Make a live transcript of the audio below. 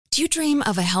Do you dream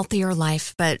of a healthier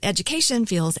life, but education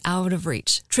feels out of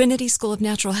reach? Trinity School of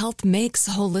Natural Health makes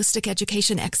holistic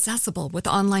education accessible with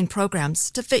online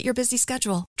programs to fit your busy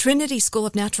schedule. Trinity School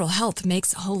of Natural Health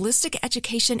makes holistic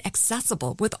education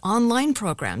accessible with online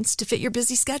programs to fit your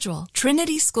busy schedule.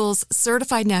 Trinity School's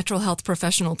Certified Natural Health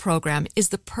Professional Program is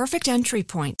the perfect entry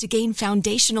point to gain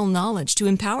foundational knowledge to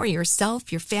empower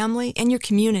yourself, your family, and your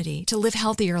community to live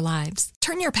healthier lives.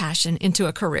 Turn your passion into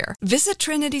a career. Visit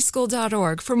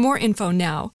trinityschool.org for more info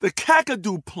now. The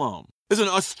Kakadu plum is an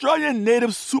Australian native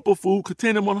superfood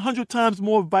containing 100 times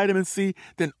more vitamin C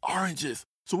than oranges.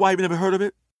 So why have you never heard of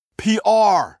it?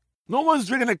 PR. No one's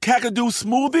drinking a Kakadu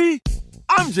smoothie?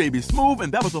 I'm JB Smoove,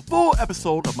 and that was a full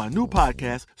episode of my new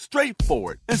podcast,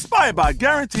 Straightforward, inspired by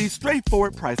guaranteed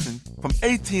straightforward pricing from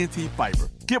AT&T Fiber.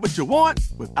 Get what you want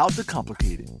without the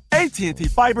complicated. AT&T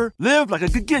Fiber, live like a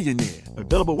gigillionaire.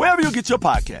 Available wherever you get your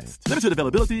podcasts. Limited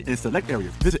availability in select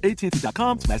areas. Visit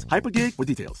AT&T.com/hypergig for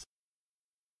details.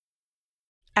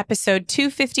 Episode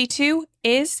 252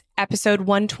 is episode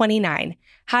 129,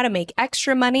 How to Make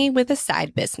Extra Money with a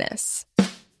Side Business.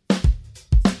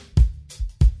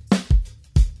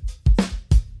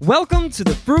 Welcome to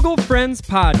the Frugal Friends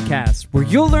Podcast, where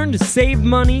you'll learn to save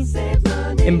money,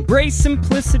 embrace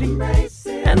simplicity,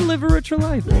 and live a richer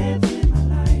life.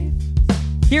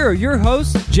 Here are your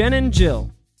hosts, Jen and Jill.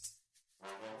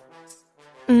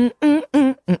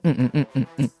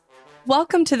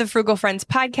 Welcome to the Frugal Friends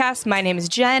Podcast. My name is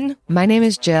Jen. My name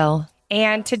is Jill.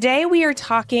 And today we are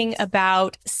talking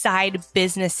about side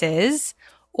businesses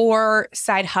or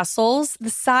side hustles.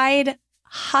 The side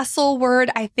hustle word,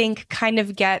 I think, kind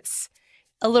of gets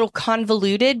a little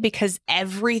convoluted because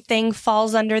everything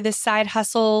falls under this side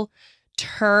hustle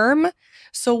term.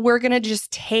 So we're going to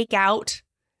just take out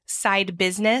side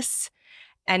business.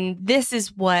 And this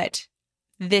is what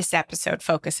this episode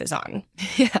focuses on.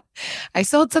 Yeah. I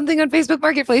sold something on Facebook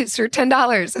Marketplace for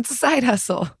 $10. It's a side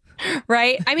hustle.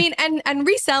 Right? I mean, and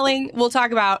reselling, we'll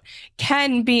talk about,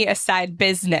 can be a side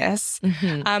business.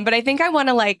 Mm-hmm. But I think I want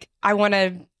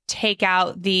to take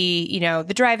out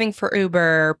the driving for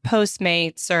Uber,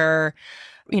 Postmates, or,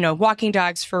 walking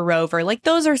dogs for Rover. Like,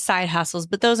 those are side hustles,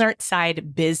 but those aren't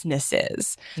side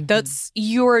businesses. Mm-hmm.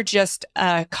 You're just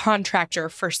a contractor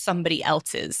for somebody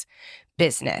else's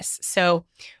business. So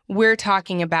we're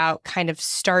talking about kind of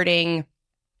starting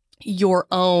your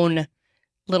own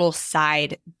little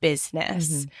side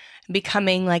business,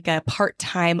 becoming like a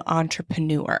part-time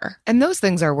entrepreneur. And those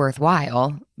things are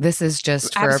worthwhile. This is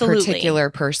just for Absolutely. a particular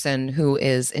person who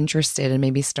is interested in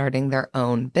maybe starting their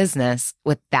own business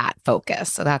with that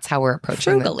focus. So that's how we're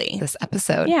approaching this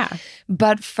episode. Yeah.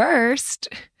 But first,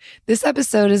 this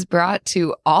episode is brought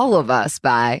to all of us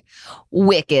by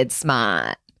Wicked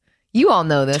Smart. You all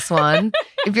know this one.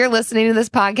 If you're listening to this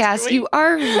podcast, you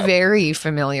are very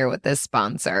familiar with this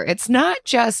sponsor. It's not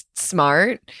just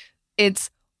smart, it's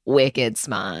Wicked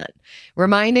Smart,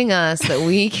 reminding us that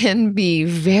we can be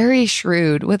very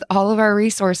shrewd with all of our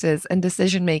resources and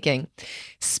decision making.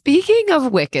 Speaking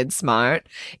of Wicked Smart,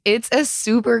 it's a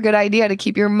super good idea to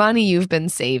keep your money you've been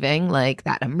saving, like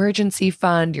that emergency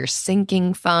fund, your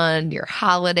sinking fund, your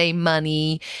holiday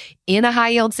money, in a high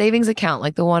yield savings account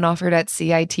like the one offered at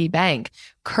CIT Bank.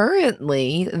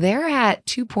 Currently, they're at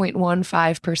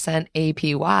 2.15%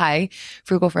 APY.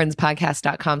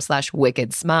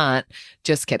 frugalfriendspodcast.com/wickedsmart.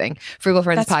 Just kidding.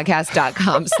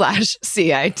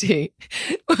 frugalfriendspodcast.com/CIT.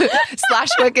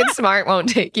 /wicked smart won't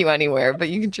take you anywhere, but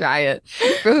you can try it.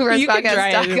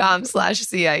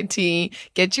 frugalfriendspodcast.com/CIT.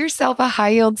 Get yourself a high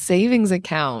yield savings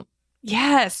account.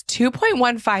 Yes,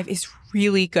 2.15 is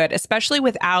really good, especially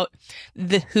without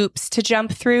the hoops to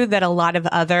jump through that a lot of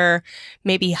other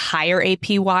maybe higher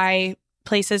APY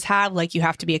places have. Like, you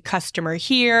have to be a customer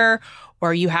here,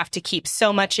 or you have to keep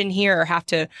so much in here, or have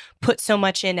to put so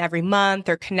much in every month,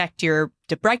 or connect your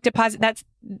direct deposit.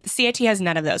 CIT has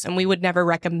none of those. And we would never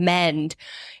recommend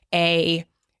a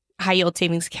high yield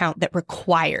savings account that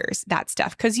requires that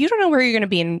stuff, because you don't know where you're going to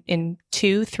be in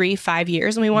 2, 3, 5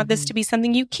 years. And we want this to be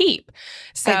something you keep.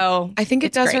 So I think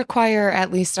it does require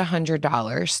at least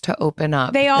 $100 to open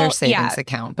up their savings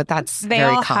account, but that's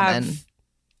very common. Have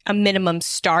a minimum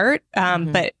start,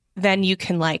 but then you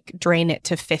can like drain it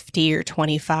to 50 or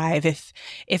 25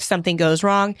 if something goes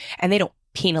wrong, and they don't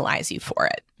penalize you for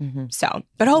it. So,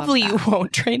 but hopefully you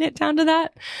won't drain it down to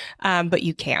that, but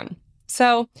you can.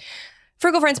 So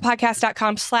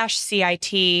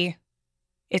frugalfriendspodcast.com/CIT.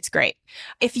 It's great.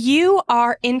 If you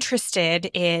are interested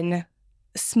in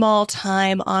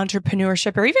small-time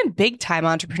entrepreneurship or even big-time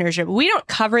entrepreneurship, we don't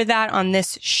cover that on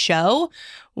this show.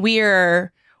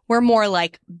 We're more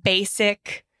like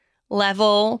basic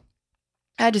level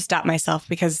I had to stop myself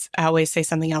because I always say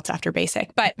something else after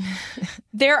basic. But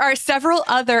there are several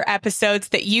other episodes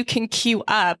that you can queue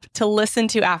up to listen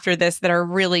to after this that are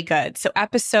really good. So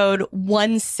episode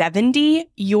 170,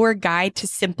 Your Guide to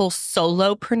Simple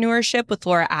Solopreneurship with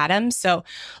Laura Adams. So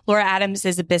Laura Adams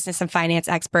is a business and finance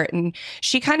expert, and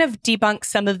she kind of debunks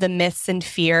some of the myths and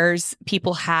fears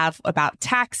people have about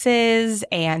taxes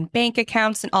and bank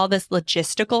accounts and all this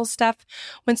logistical stuff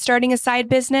when starting a side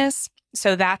business.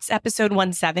 So that's episode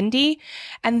 170.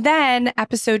 And then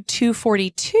episode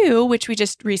 242, which we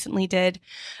just recently did,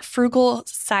 Frugal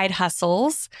Side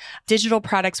Hustles, Digital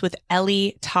Products with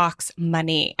Ellie Talks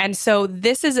Money. And so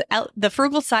this is the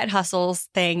Frugal Side Hustles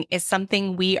thing is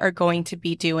something we are going to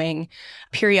be doing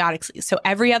periodically. So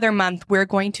every other month, we're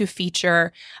going to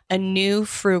feature a new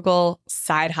frugal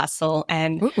side hustle.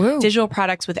 And Digital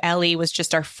Products with Ellie was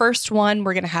just our first one.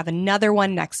 We're going to have another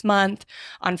one next month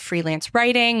on freelance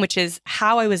writing, which is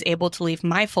how I was able to leave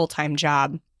my full-time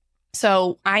job.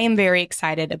 So I am very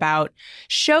excited about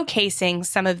showcasing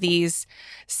some of these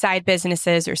side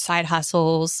businesses or side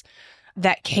hustles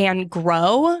that can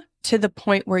grow to the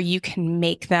point where you can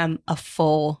make them a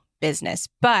full business,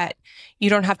 but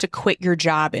you don't have to quit your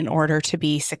job in order to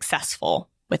be successful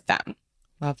with them.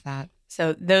 Love that.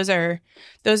 So those are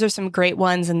some great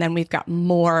ones. And then we've got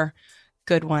more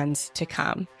good ones to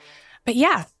come. But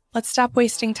yeah, let's stop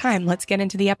wasting time. Let's get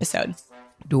into the episode.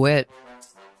 Do it.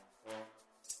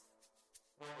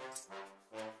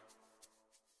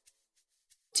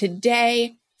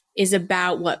 Today is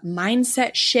about what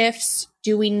mindset shifts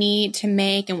do we need to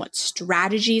make and what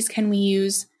strategies can we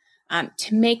use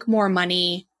to make more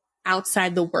money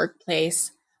outside the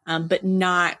workplace, but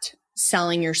not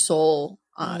selling your soul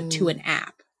to an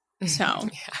app. So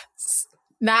Yes.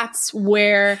 that's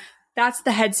the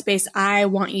headspace I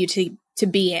want you to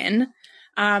be in.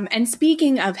 And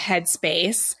speaking of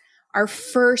headspace, our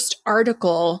first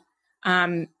article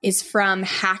is from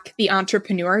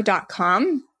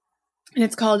hacktheentrepreneur.com. And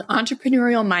it's called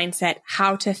Entrepreneurial Mindset,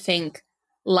 How to Think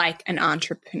Like an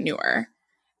Entrepreneur.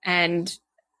 And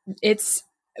it's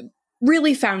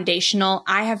really foundational.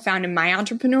 I have found in my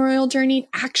entrepreneurial journey,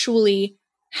 actually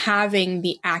having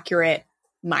the accurate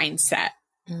mindset.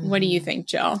 Mm-hmm. What do you think,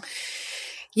 Jill?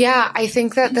 Yeah, I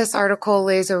think that this article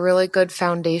lays a really good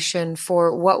foundation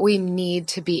for what we need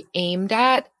to be aimed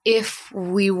at if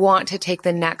we want to take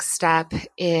the next step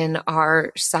in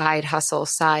our side hustle,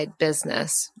 side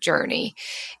business journey.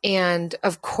 And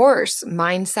of course,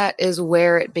 mindset is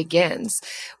where it begins.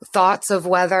 Thoughts of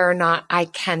whether or not I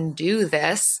can do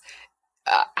this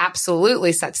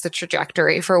absolutely sets the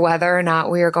trajectory for whether or not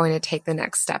we are going to take the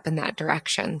next step in that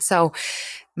direction. So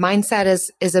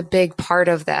mindset is a big part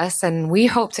of this, and we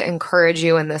hope to encourage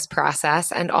you in this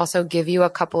process and also give you a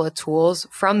couple of tools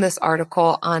from this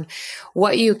article on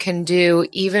what you can do,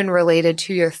 even related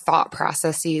to your thought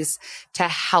processes, to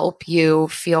help you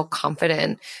feel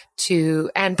confident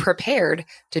and prepared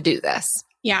to do this.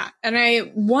 Yeah. And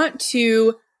I want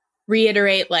to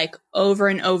reiterate over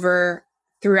and over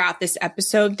throughout this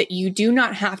episode that you do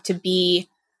not have to be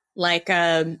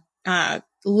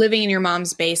living in your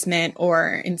mom's basement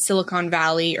or in Silicon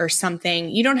Valley or something.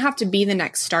 You don't have to be the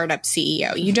next startup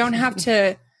CEO. You don't have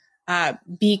to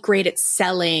be great at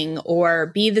selling or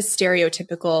be the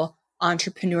stereotypical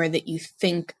entrepreneur that you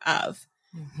think of.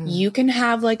 Mm-hmm. You can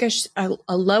have a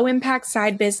low impact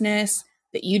side business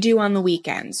that you do on the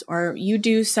weekends, or you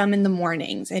do some in the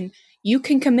mornings, and you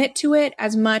can commit to it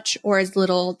as much or as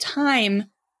little time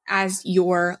as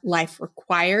your life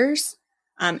requires,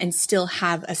 and still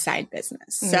have a side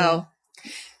business. So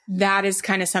that is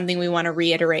kind of something we want to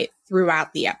reiterate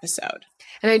throughout the episode.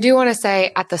 And I do want to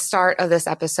say at the start of this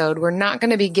episode, we're not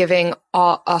going to be giving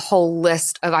a whole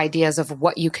list of ideas of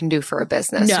what you can do for a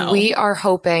business. No. We are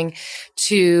hoping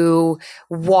to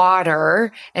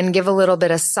water and give a little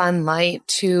bit of sunlight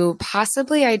to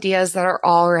possibly ideas that are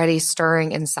already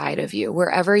stirring inside of you,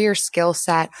 wherever your skill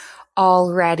set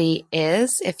already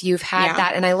is, if you've had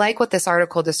that. And I like what this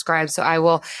article describes. So I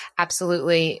will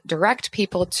absolutely direct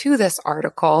people to this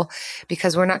article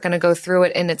because we're not going to go through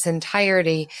it in its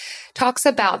entirety. Talks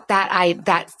about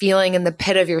that feeling in the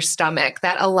pit of your stomach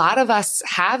that a lot of us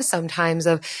have sometimes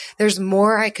of there's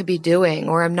more I could be doing,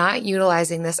 or I'm not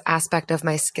utilizing this aspect of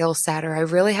my skill set, or I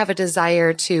really have a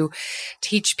desire to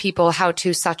teach people how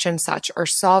to such and such, or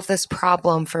solve this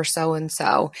problem for so and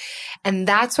so. And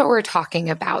that's what we're talking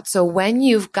about. So so when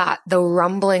you've got the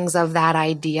rumblings of that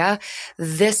idea,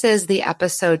 this is the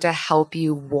episode to help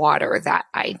you water that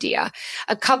idea.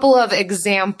 A couple of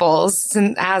examples,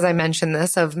 and as I mentioned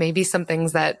this, of maybe some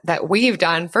things that we've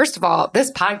done. First of all,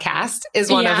 this podcast is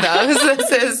one of those.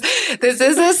 This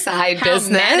is a side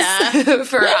business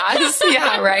for us.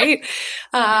 Yeah, right.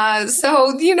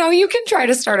 So, you can try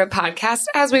to start a podcast.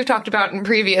 As we've talked about in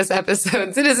previous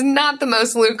episodes, it is not the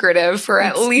most lucrative for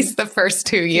at least the first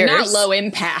 2 years. Not low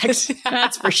impact.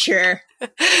 That's for sure.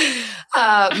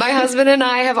 My husband and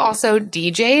I have also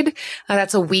DJ'd.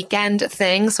 That's a weekend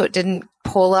thing. So it didn't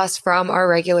pull us from our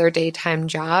regular daytime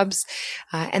jobs.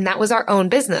 And that was our own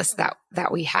business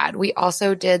that we had. We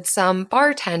also did some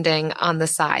bartending on the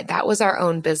side. That was our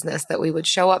own business that we would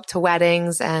show up to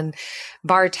weddings and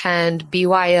bartend,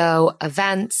 BYO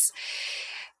events.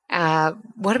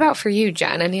 What about for you,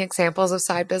 Jen? Any examples of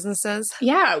side businesses?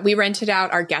 Yeah, we rented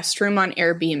out our guest room on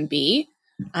Airbnb.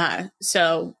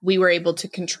 So we were able to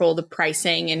control the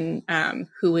pricing and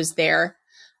who was there.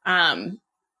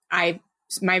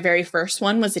 My very first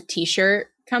one was a t-shirt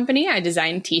company. I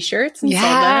designed t-shirts and sold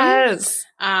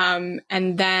them.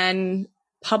 And then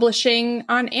publishing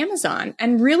on Amazon.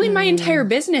 And really my entire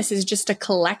business is just a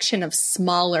collection of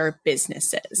smaller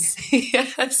businesses.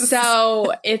 Yes.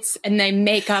 So and they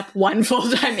make up one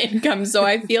full-time income. So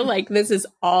I feel like this is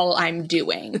all I'm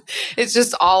doing. It's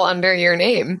just all under your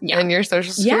name and your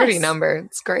social security number.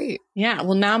 It's great. Yeah.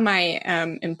 Well, now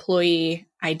my employee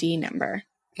ID number.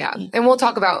 Yeah. And we'll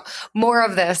talk about more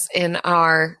of this in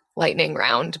our lightning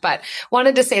round, but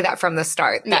wanted to say that from the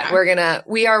start that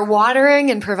we are watering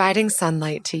and providing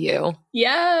sunlight to you.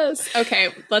 Yes. Okay.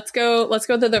 Let's go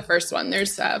to the first one.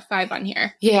 There's 5 on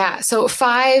here. Yeah. So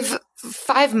five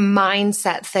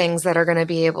mindset things that are going to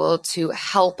be able to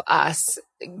help us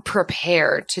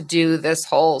prepare to do this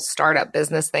whole startup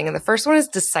business thing. And the first one is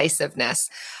decisiveness.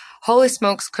 Holy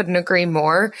smokes, couldn't agree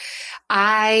more.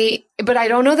 But I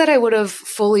don't know that I would have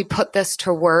fully put this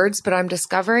to words, but I'm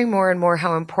discovering more and more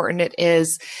how important it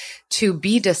is to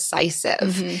be decisive.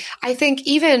 Mm-hmm. I think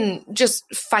even just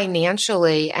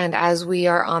financially, and as we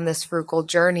are on this frugal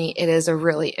journey, it is a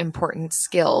really important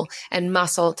skill and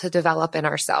muscle to develop in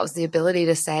ourselves. The ability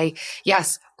to say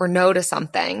yes or no to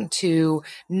something, to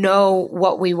know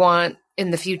what we want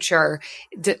in the future,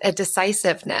 a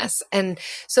decisiveness. And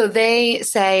so they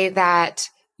say that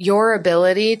your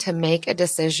ability to make a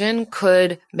decision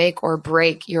could make or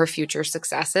break your future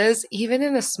successes, even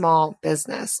in a small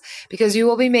business, because you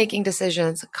will be making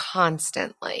decisions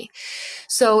constantly.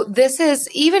 So this is,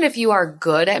 even if you are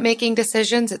good at making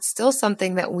decisions, it's still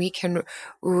something that we can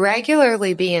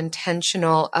regularly be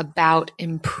intentional about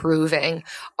improving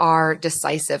our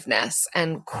decisiveness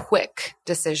and quick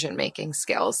decision-making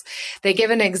skills. They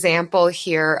give an example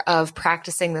here of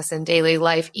practicing this in daily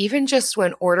life, even just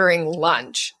when ordering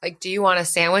lunch. Like, do you want a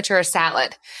sandwich or a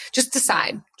salad? Just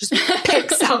decide. Just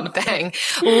pick something.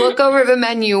 Look over the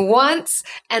menu once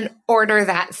and order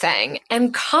that thing,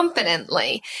 and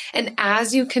confidently. And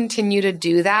as you continue to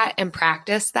do that and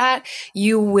practice that,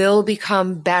 you will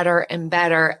become better and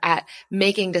better at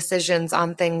making decisions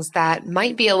on things that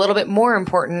might be a little bit more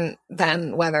important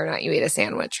than whether or not you eat a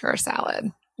sandwich or a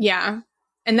salad. Yeah.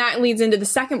 And that leads into the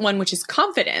second one, which is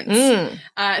confidence.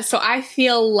 So I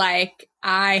feel like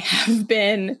I have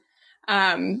been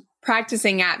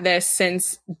practicing at this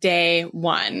since day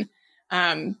one.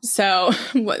 And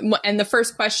the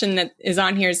first question that is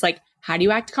on here is like, how do you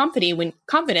act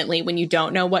confidently when you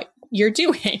don't know what you're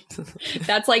doing?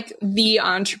 That's like the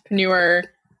entrepreneur,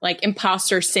 like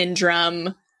imposter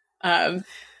syndrome of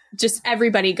just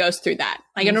everybody goes through that.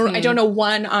 Like, I don't know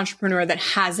one entrepreneur that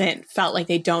hasn't felt like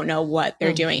they don't know what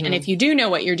they're doing. And if you do know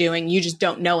what you're doing, you just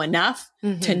don't know enough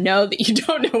to know that you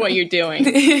don't know what you're doing.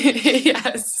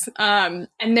 Yes. And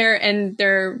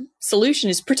their solution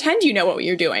is pretend you know what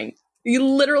you're doing. You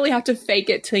literally have to fake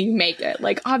it till you make it.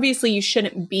 Like, obviously you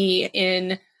shouldn't be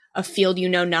in a field you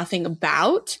know nothing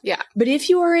about. Yeah. But if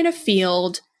you are in a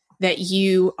field that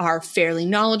you are fairly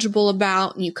knowledgeable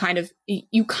about, and you kind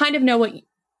of know what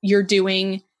you're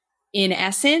doing in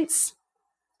essence,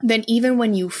 then even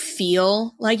when you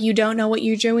feel like you don't know what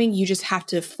you're doing, you just have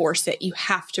to force it. You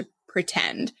have to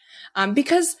pretend.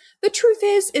 Because the truth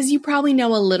is you probably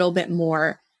know a little bit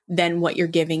more than what you're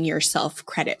giving yourself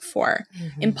credit for.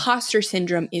 Imposter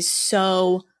syndrome is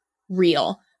so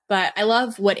real. But I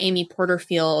love what Amy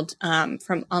Porterfield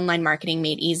from Online Marketing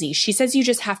Made Easy. She says you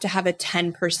just have to have a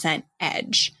 10%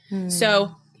 edge.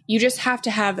 So you just have to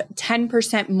have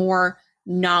 10% more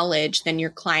knowledge than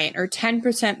your client, or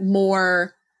 10%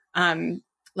 more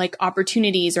like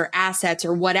opportunities or assets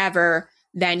or whatever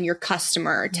than your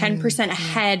customer, 10%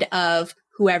 ahead of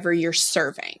whoever you're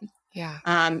serving. Yeah.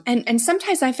 And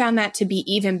sometimes I found that to be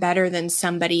even better than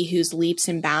somebody who's leaps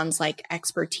and bounds like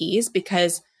expertise,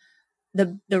 because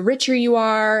the richer you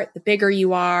are, the bigger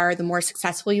you are, the more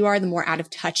successful you are, the more out of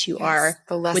touch you are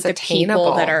the less with the attainable.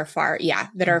 people that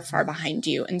are far behind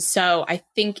you. And so I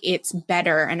think it's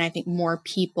better, and I think more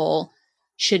people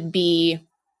should be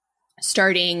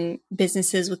starting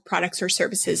businesses with products or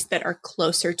services that are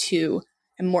closer to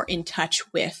and more in touch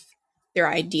with their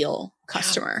ideal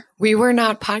customer. We were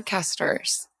not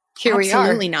podcasters. Here we are.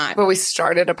 Absolutely not. But we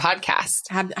started a podcast.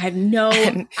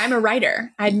 I'm a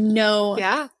writer. I had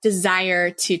no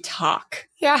desire to talk.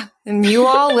 Yeah. And you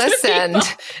all listened.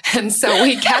 And so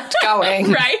we kept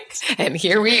going. Right. And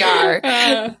here we are.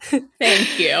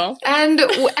 Thank you. And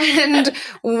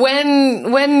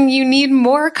when you need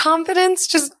more confidence,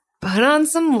 just put on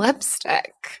some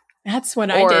lipstick. That's what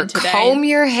I did today. Or comb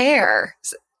your hair.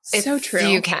 So true.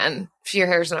 You can. If your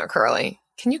hair's not curly.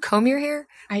 Can you comb your hair?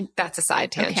 That's a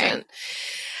side tangent. Okay.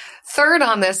 Third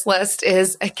on this list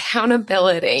is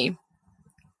accountability.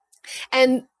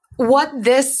 And what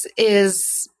this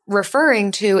is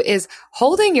referring to is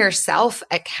holding yourself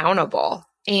accountable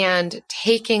and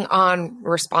taking on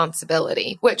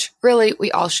responsibility, which really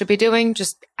we all should be doing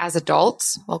just as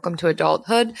adults. Welcome to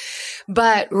adulthood.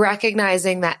 But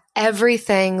recognizing that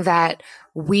everything that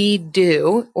we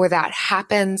do or that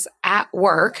happens at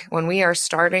work when we are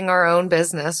starting our own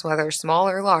business, whether small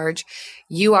or large,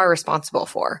 you are responsible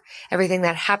for. Everything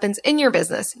that happens in your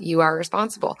business, you are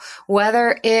responsible.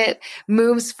 Whether it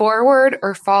moves forward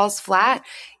or falls flat,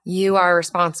 you are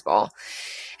responsible.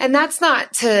 And that's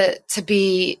not to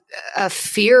be a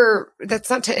fear, that's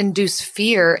not to induce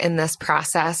fear in this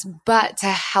process, but to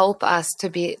help us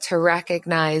to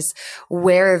recognize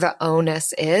where the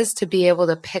onus is, to be able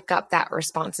to pick up that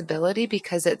responsibility,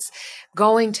 because it's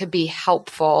going to be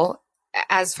helpful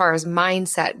as far as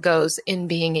mindset goes in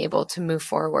being able to move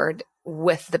forward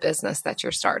with the business that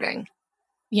you're starting.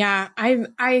 Yeah,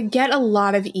 I get a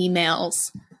lot of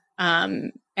emails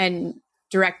and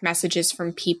direct messages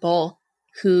from people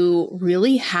who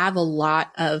really have a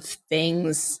lot of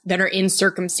things that are in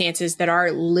circumstances that are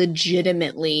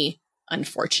legitimately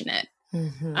unfortunate.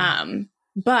 Mm-hmm.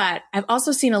 But I've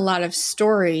also seen a lot of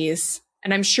stories,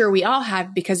 and I'm sure we all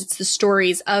have, because it's the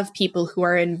stories of people who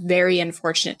are in very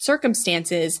unfortunate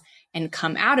circumstances and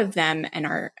come out of them and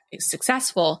are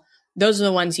successful. Those are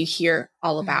the ones you hear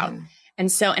all about.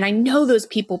 Mm-hmm. And I know those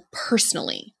people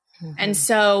personally. Mm-hmm. And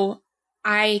so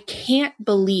I can't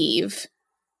believe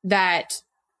that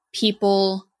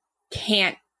people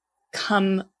can't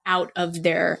come out of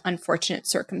their unfortunate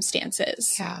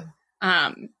circumstances. Yeah.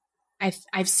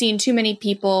 I've seen too many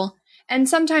people, and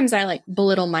sometimes I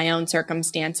belittle my own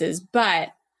circumstances,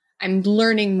 but I'm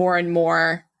learning more and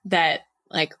more that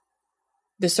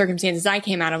the circumstances I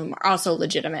came out of them are also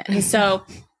legitimate. And so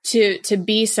to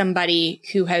be somebody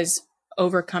who has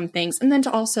overcome things, and then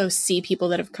to also see people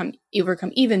that have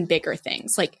overcome even bigger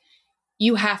things,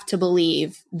 you have to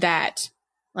believe that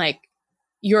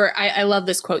I love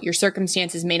this quote, your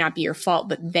circumstances may not be your fault,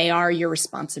 but they are your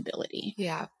responsibility.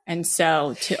 Yeah. And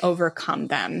so to overcome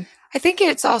them. I think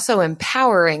it's also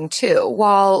empowering too.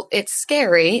 While it's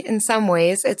scary in some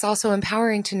ways, it's also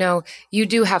empowering to know you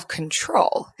do have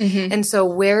control. Mm-hmm. And so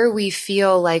where we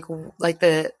feel like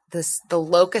the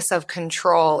locus of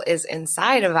control is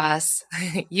inside of us.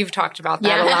 You've talked about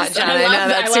that a lot, Jen. I know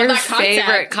that's your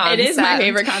favorite concept. It is my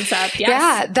favorite concept. Yes.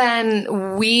 Yeah.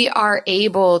 Then we are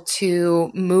able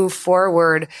to move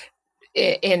forward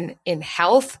in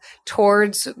health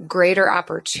towards greater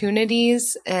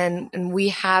opportunities. And we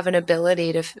have an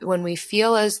ability to, when we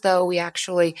feel as though we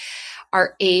actually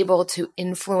are able to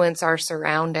influence our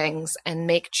surroundings and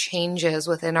make changes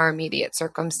within our immediate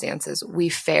circumstances, we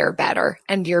fare better,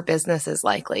 and your business is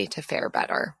likely to fare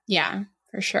better. Yeah,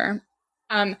 for sure.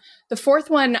 The fourth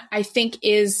one, I think,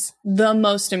 is the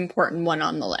most important one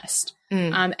on the list.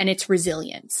 And it's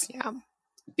resilience. Yeah.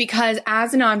 Because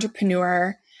as an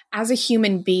entrepreneur, as a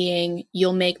human being,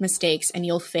 you'll make mistakes and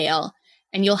you'll fail,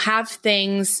 and you'll have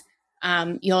things,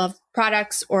 you'll have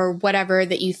products or whatever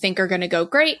that you think are going to go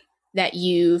great, that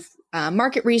you've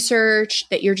market research,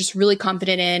 that you're just really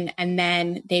confident in, and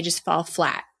then they just fall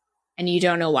flat and you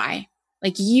don't know why.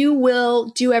 You will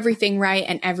do everything right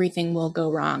and everything will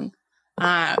go wrong.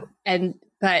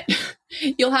 But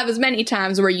you'll have as many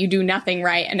times where you do nothing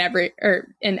right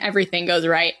and everything goes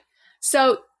right.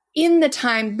 So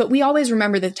but we always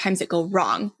remember the times that go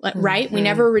wrong, right? Mm-hmm. We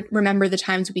never remember the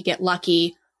times we get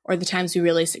lucky or the times we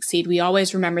really succeed. We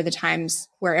always remember the times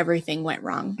where everything went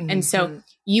wrong. Mm-hmm. And so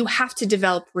you have to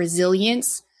develop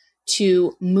resilience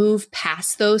to move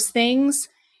past those things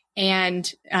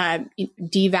and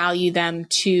devalue them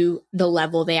to the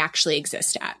level they actually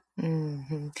exist at.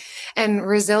 Mm-hmm. And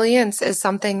resilience is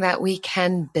something that we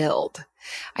can build.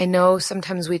 I know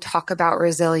sometimes we talk about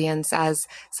resilience as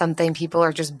something people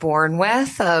are just born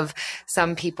with, of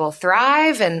some people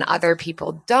thrive and other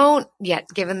people don't, yet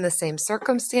given the same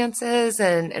circumstances.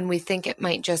 And we think it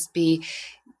might just be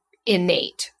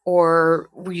innate or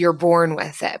you're born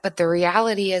with it. But the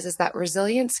reality is that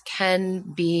resilience can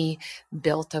be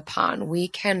built upon. We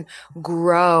can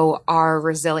grow our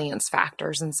resilience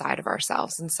factors inside of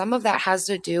ourselves. And some of that has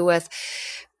to do with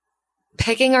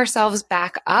picking ourselves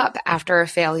back up after a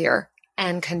failure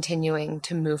and continuing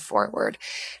to move forward,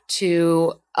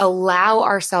 to allow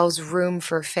ourselves room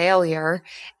for failure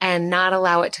and not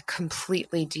allow it to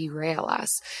completely derail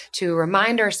us, to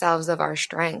remind ourselves of our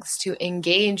strengths, to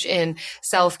engage in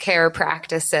self-care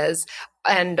practices,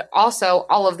 and also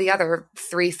all of the other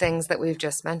 3 things that we've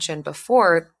just mentioned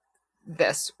before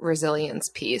this resilience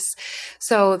piece.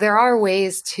 So there are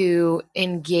ways to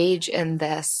engage in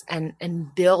this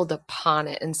and build upon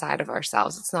it inside of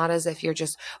ourselves. It's not as if you're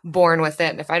just born with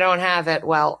it. And if I don't have it,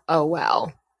 well, oh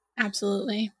well.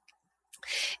 Absolutely.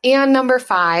 And number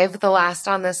 5, the last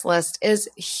on this list, is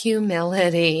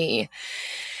humility.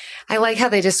 I like how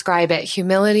they describe it.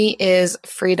 Humility is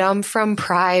freedom from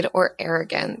pride or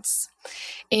arrogance.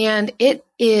 And it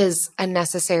is a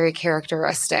necessary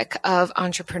characteristic of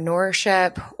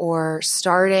entrepreneurship or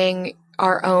starting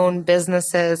our own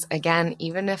businesses, again,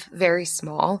 even if very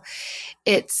small.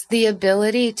 It's the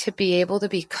ability to be able to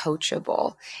be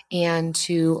coachable and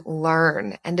to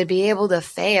learn and to be able to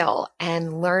fail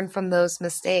and learn from those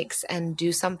mistakes and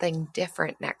do something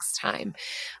different next time.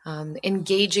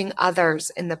 Engaging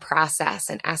others in the process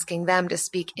and asking them to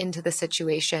speak into the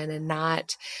situation and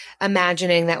not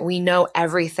imagining that we know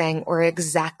everything or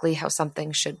exactly how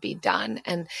something should be done.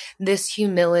 And this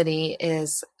humility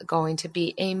is going to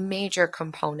be a major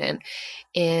component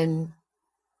in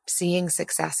seeing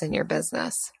success in your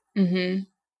business. Mm-hmm.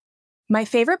 My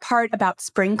favorite part about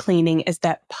spring cleaning is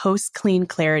that post-clean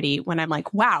clarity when I'm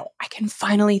like, wow, I can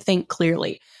finally think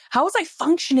clearly. How was I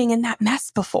functioning in that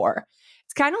mess before?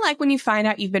 It's kind of like when you find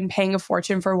out you've been paying a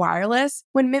fortune for wireless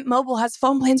when Mint Mobile has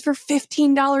phone plans for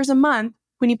 $15 a month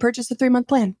when you purchase a 3-month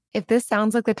plan. If this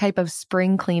sounds like the type of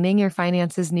spring cleaning your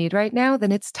finances need right now,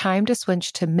 then it's time to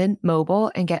switch to Mint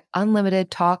Mobile and get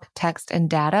unlimited talk, text, and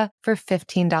data for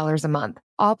 $15 a month.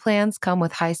 All plans come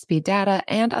with high-speed data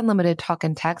and unlimited talk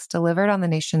and text delivered on the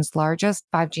nation's largest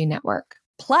 5G network.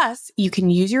 Plus, you can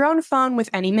use your own phone with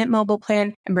any Mint Mobile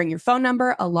plan and bring your phone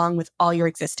number along with all your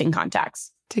existing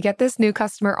contacts. To get this new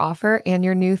customer offer and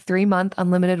your new 3-month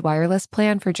unlimited wireless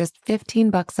plan for just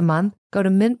 $15 a month, go to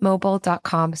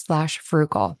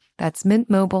mintmobile.com/frugal. That's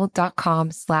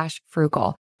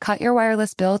mintmobile.com/frugal. Cut your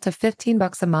wireless bill to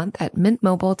 $15 a month at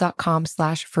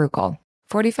mintmobile.com/frugal.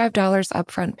 $45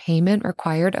 upfront payment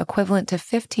required, equivalent to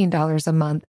 $15 a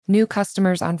month. New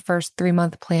customers on first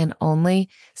 3-month plan only.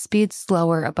 Speed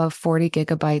slower above 40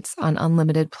 gigabytes on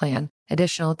unlimited plan.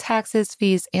 Additional taxes,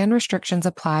 fees, and restrictions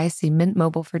apply. See Mint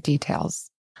Mobile for details.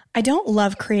 I don't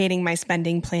love creating my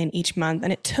spending plan each month,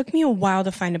 and it took me a while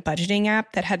to find a budgeting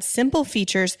app that had simple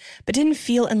features but didn't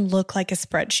feel and look like a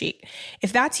spreadsheet.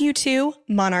 If that's you too,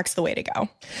 Monarch's the way to go.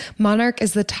 Monarch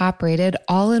is the top-rated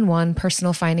all-in-one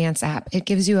personal finance app. It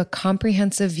gives you a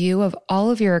comprehensive view of all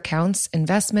of your accounts,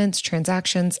 investments,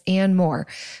 transactions, and more.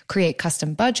 Create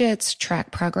custom budgets,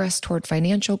 track progress toward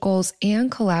financial goals,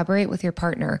 and collaborate with your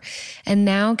partner. And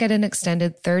now get an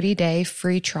extended 30-day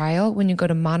free trial when you go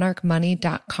to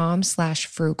monarchmoney.com/frugal.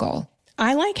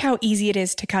 I like how easy it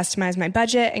is to customize my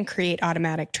budget and create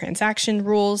automatic transaction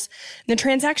rules. The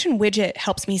transaction widget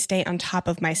helps me stay on top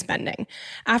of my spending.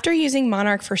 After using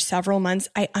Monarch for several months,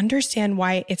 I understand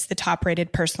why it's the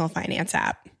top-rated personal finance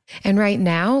app. And right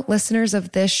now, listeners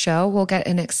of this show will get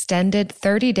an extended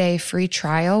 30-day free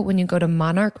trial when you go to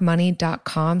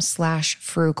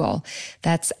monarchmoney.com/frugal.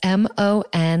 That's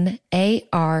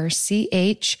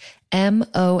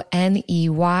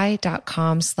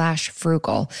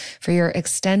monarchmoney.com/frugal. For your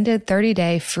extended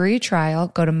 30-day free trial,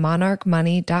 go to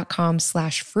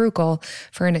monarchmoney.com/frugal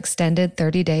for an extended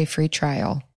 30-day free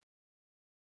trial.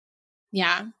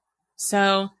 Yeah.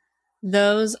 So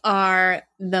those are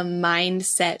the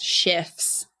mindset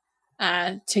shifts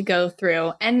to go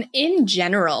through. And in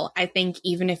general, I think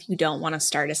even if you don't want to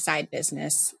start a side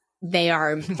business, they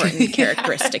are important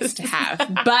characteristics to have.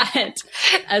 But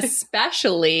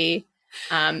especially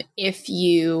if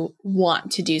you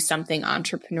want to do something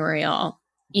entrepreneurial,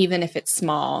 even if it's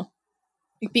small,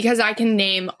 because I can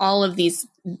name all of these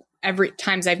every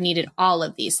times I've needed all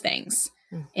of these things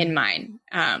in mine.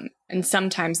 And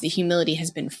sometimes the humility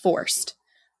has been forced.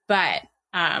 But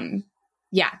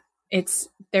yeah,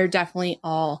 they're definitely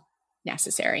all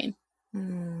necessary.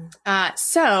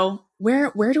 So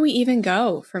where do we even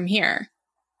go from here?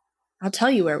 I'll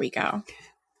tell you where we go.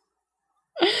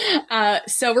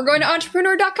 So we're going to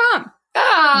entrepreneur.com.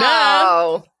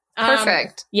 Oh,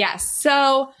 perfect. Yes.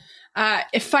 So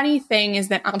a funny thing is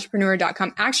that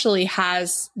entrepreneur.com actually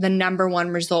has the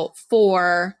 #1 result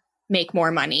for make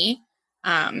more money,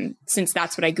 since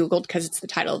that's what I Googled because it's the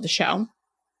title of the show.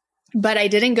 But I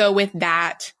didn't go with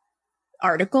that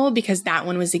article because that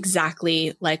one was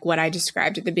exactly like what I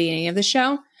described at the beginning of the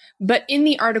show. But in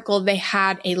the article, they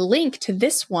had a link to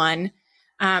this one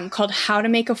called How to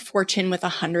Make a Fortune with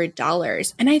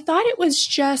 $100. And I thought it was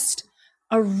just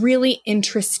a really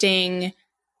interesting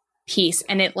piece.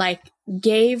 And it like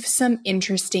gave some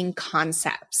interesting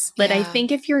concepts that I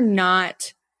think if you're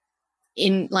not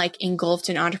engulfed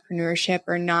in entrepreneurship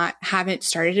or haven't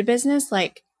started a business,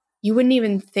 like you wouldn't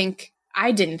even think,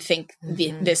 I didn't think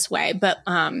this way, but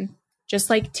just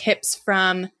like tips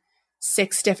from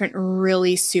 6 different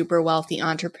really super wealthy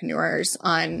entrepreneurs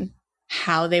on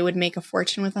how they would make a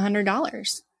fortune with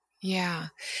 $100. Yeah.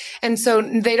 And so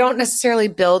they don't necessarily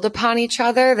build upon each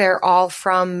other. They're all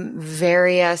from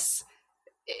various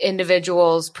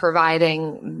individuals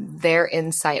providing their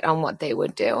insight on what they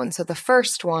would do. And so the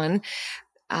first one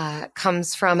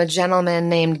comes from a gentleman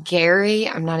named Gary.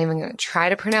 I'm not even going to try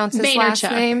to pronounce his last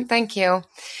name. Thank you.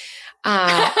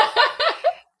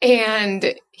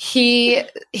 And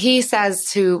he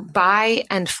says to buy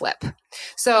and flip.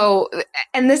 So,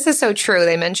 and this is so true.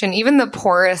 They mention even the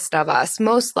poorest of us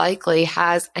most likely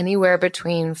has anywhere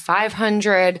between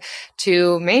 500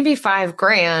 to maybe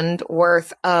 $5,000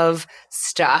 worth of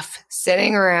stuff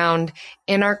sitting around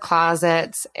in our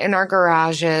closets, in our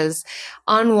garages,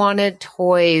 unwanted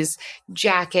toys,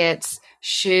 jackets,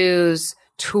 shoes,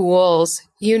 tools,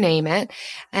 you name it,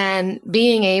 and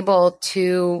being able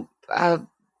to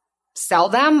sell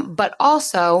them, but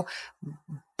also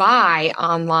buy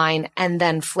online and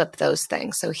then flip those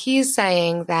things. So he's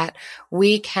saying that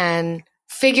we can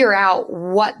figure out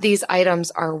what these items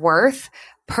are worth,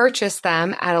 purchase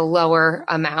them at a lower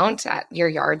amount at your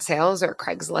yard sales or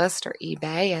Craigslist or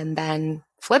eBay, and then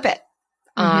flip it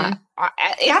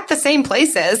at the same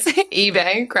places,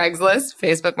 eBay, Craigslist,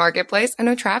 Facebook Marketplace. I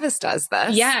know Travis does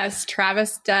this. Yes,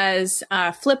 Travis does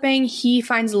flipping. He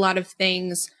finds a lot of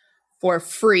things for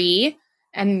free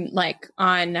and like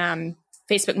on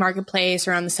Facebook Marketplace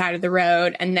or on the side of the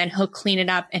road, and then he'll clean it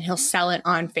up and he'll sell it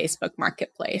on Facebook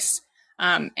Marketplace.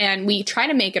 And we try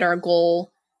to make it our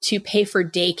goal to pay for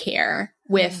daycare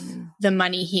with the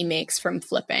money he makes from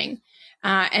flipping.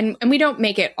 And we don't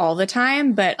make it all the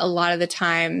time, but a lot of the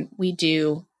time we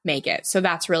do make it. So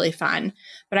that's really fun.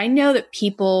 But I know that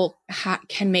people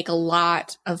can make a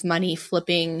lot of money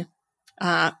flipping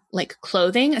like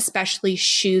clothing, especially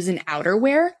shoes and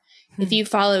outerwear. If you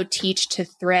follow Teach to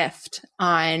Thrift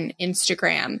on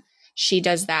Instagram, she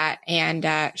does that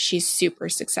and she's super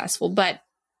successful. But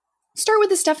start with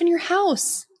the stuff in your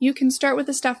house. You can start with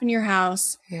the stuff in your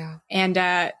house, and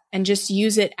just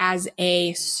use it as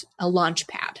a launch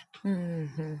pad.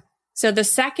 So the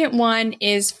second one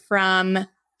is from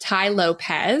Ty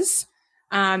Lopez.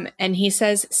 And he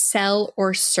says, sell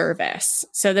or service.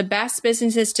 So the best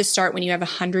businesses to start when you have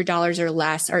 $100 or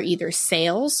less are either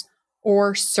sales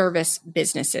or service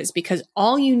businesses, because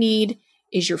all you need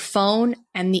is your phone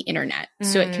and the internet.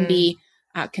 So it can be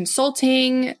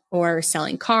consulting or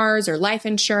selling cars or life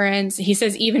insurance. He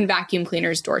says even vacuum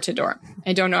cleaners door to door.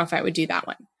 I don't know if I would do that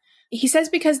one. He says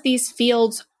because these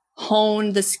fields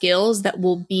hone the skills that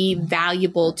will be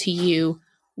valuable to you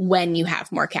when you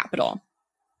have more capital.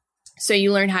 So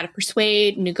you learn how to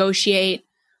persuade, negotiate,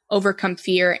 overcome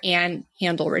fear, and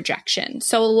handle rejection.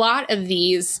 So a lot of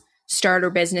these starter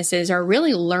businesses are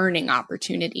really learning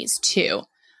opportunities too.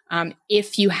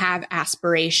 If you have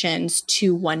aspirations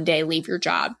to one day leave your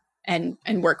job and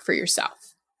work for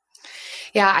yourself.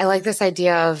 Yeah, I like this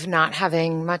idea of not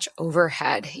having much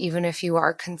overhead, even if you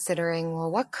are considering, well,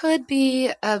 what could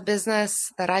be a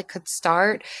business that I could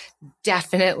start?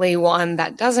 Definitely one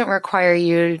that doesn't require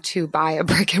you to buy a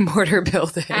brick and mortar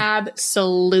building.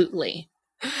 Absolutely.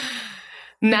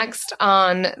 Next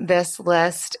on this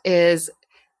list is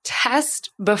test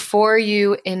before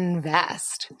you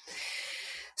invest.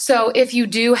 So if you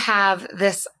do have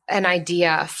an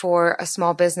idea for a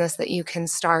small business that you can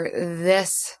start,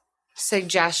 this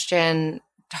suggestion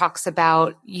talks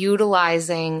about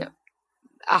utilizing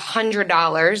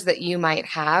 $100 that you might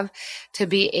have to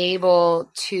be able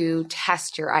to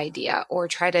test your idea or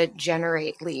try to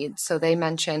generate leads. So they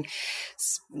mention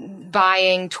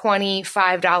buying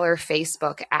 $25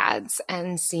 Facebook ads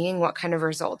and seeing what kind of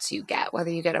results you get, whether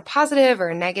you get a positive or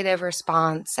a negative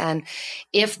response. And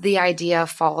if the idea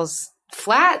falls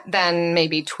flat, then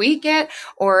maybe tweak it.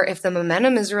 Or if the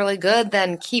momentum is really good,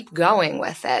 then keep going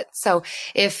with it. So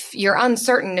if you're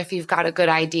uncertain if you've got a good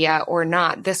idea or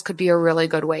not, this could be a really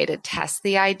good way to test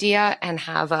the idea and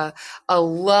have a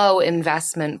low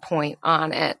investment point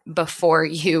on it before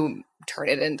you turn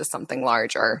it into something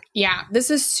larger. Yeah,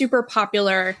 this is super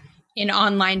popular in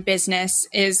online business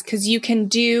is because you can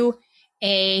do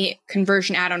a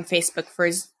conversion ad on Facebook for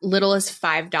as little as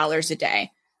 $5 a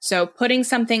day. So putting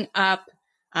something up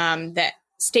that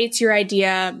states your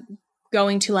idea,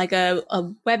 going to like a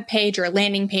web page or a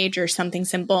landing page or something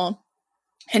simple.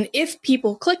 And if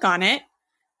people click on it,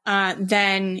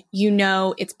 then you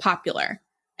know it's popular.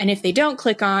 And if they don't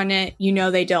click on it, you know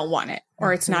they don't want it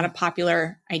or it's not a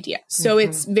popular idea. So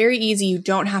it's very easy. You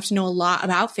don't have to know a lot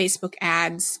about Facebook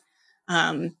ads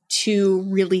to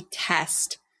really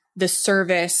test the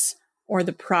service or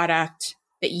the product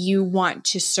that you want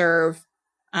to serve.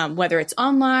 Whether it's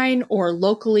online or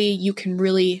locally, you can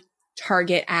really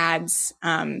target ads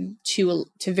to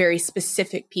very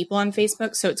specific people on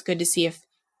Facebook. So it's good to see if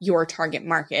your target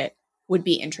market would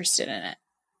be interested in it.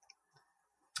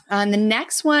 And the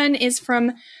next one is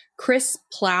from Chris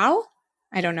Plow.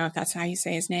 I don't know if that's how you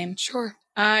say his name. Sure.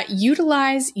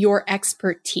 Utilize your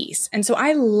expertise. And so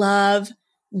I love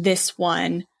this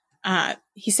one.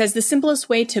 He says the simplest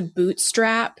way to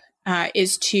bootstrap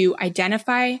is to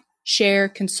identify, share,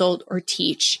 consult, or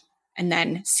teach, and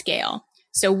then scale.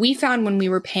 So we found when we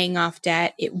were paying off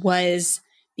debt, it was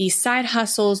these side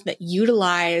hustles that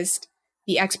utilized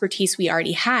the expertise we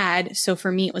already had. So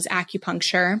for me, it was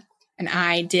acupuncture, and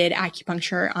I did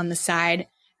acupuncture on the side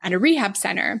at a rehab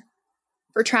center.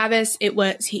 For Travis, it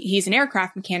was he's an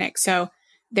aircraft mechanic. So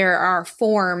there are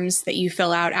forms that you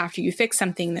fill out after you fix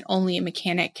something that only a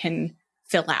mechanic can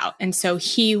fill out. And so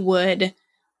he would,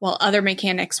 while other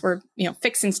mechanics were,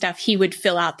 fixing stuff, he would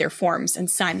fill out their forms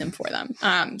and sign them for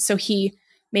them. So he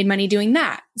made money doing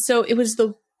that. So it was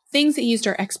the things that used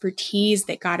our expertise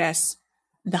that got us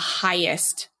the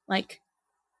highest,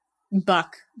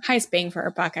 highest bang for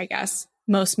our buck, I guess,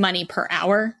 most money per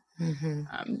hour.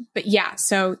 But yeah,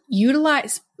 so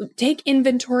take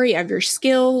inventory of your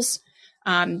skills,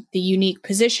 the unique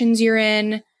positions you're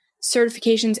in,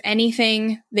 certifications,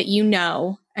 anything that you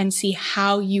know, and see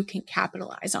how you can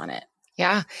capitalize on it.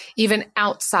 Yeah. Even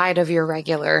outside of your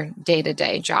regular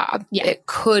day-to-day job, it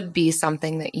could be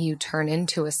something that you turn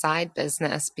into a side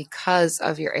business because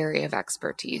of your area of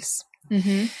expertise.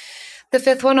 The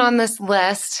fifth one on this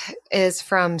list is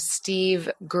from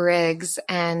Steve Griggs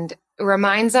and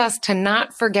reminds us to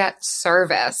not forget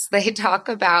service. They talk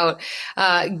about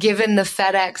given the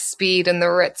FedEx speed and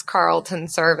the Ritz-Carlton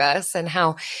service and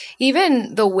how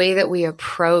even the way that we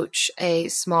approach a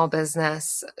small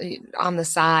business on the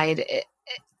side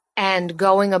and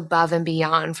going above and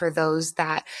beyond for those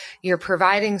that you're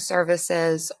providing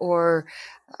services or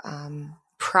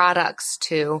products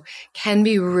to can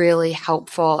be really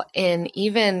helpful in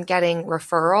even getting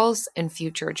referrals in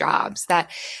future jobs. That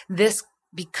this,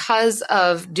 because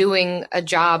of doing a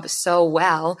job so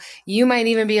well, you might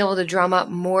even be able to drum up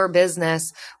more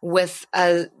business with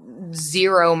a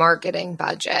zero marketing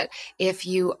budget if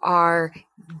you are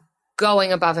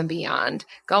going above and beyond,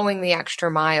 going the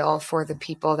extra mile for the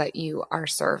people that you are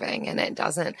serving. And it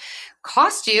doesn't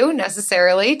cost you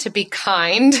necessarily to be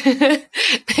kind,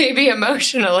 maybe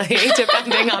emotionally,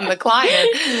 depending on the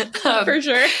client. For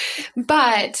sure.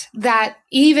 But that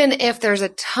even if there's a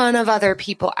ton of other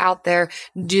people out there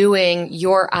doing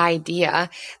your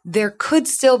idea, there could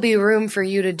still be room for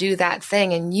you to do that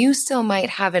thing. And you still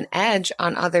might have an edge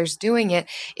on others doing it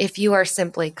if you are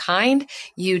simply kind,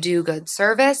 you do good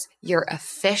service, you're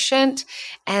efficient,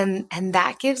 and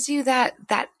that gives you that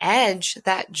edge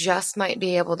that just might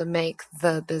be able to make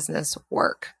the business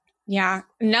work. Yeah.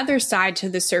 Another side to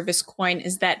the service coin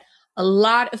is that a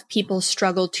lot of people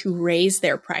struggle to raise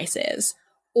their prices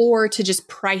or to just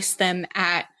price them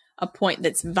at a point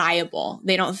that's viable.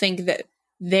 They don't think that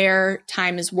their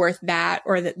time is worth that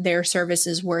or that their service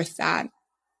is worth that.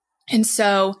 And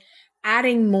so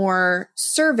adding more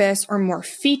service or more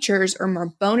features or more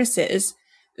bonuses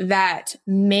that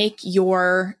make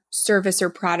your service or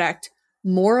product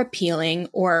more appealing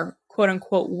or quote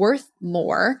unquote worth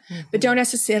more, but don't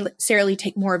necessarily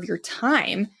take more of your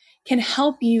time, can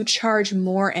help you charge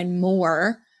more and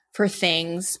more for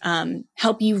things,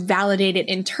 help you validate it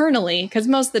internally. Because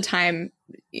most of the time,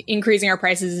 increasing our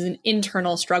prices is an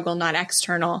internal struggle, not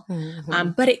external.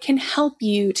 Mm-hmm. But it can help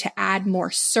you to add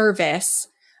more service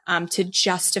to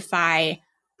justify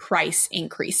price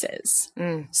increases.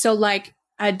 So like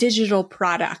a digital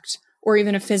product or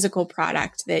even a physical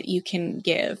product that you can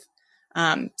give,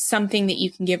 something that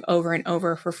you can give over and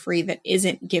over for free that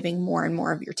isn't giving more and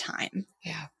more of your time.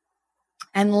 Yeah.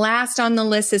 And last on the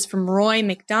list is from Roy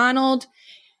McDonald.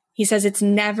 He says, it's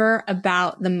never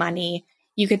about the money.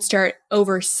 You could start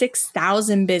over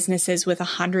 6,000 businesses with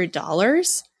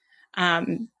 $100.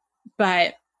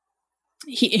 But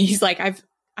he's like,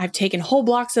 I've taken whole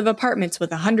blocks of apartments with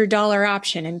 $100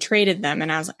 option and traded them.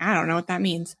 And I was like, I don't know what that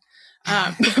means.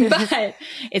 But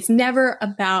it's never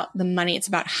about the money. It's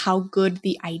about how good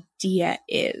the idea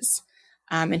is.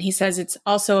 And he says it's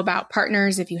also about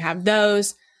partners if you have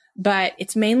those, but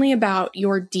it's mainly about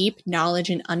your deep knowledge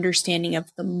and understanding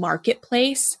of the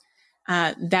marketplace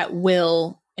that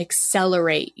will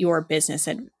accelerate your business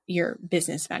and your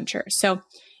business venture. So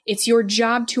it's your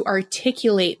job to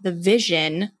articulate the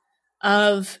vision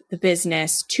of the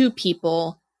business to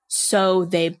people so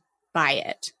they buy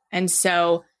it. And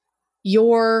so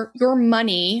your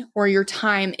money or your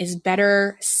time is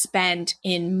better spent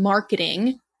in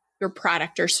marketing your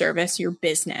product or service, your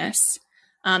business,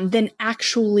 than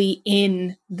actually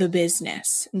in the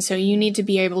business. And so you need to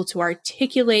be able to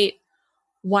articulate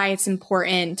why it's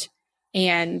important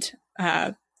and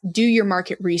do your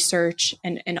market research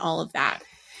and all of that.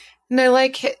 And I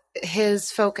like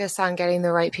his focus on getting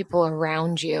the right people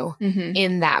around you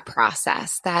in that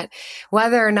process, that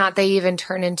whether or not they even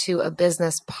turn into a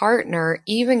business partner,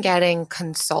 even getting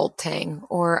consulting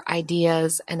or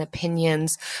ideas and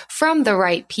opinions from the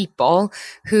right people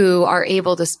who are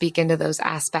able to speak into those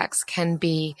aspects can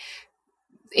be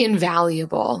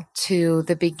invaluable to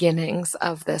the beginnings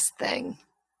of this thing.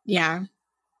 Yeah.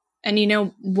 And you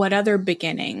know what other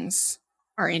beginnings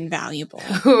are invaluable?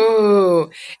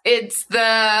 Ooh, it's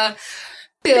the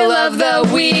Bill of the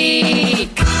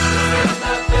Week.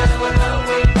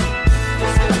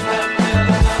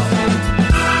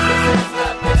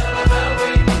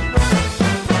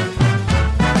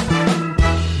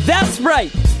 That's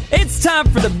right. It's time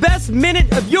for the best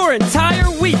minute of your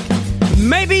entire week.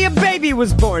 Maybe a baby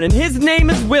was born and his name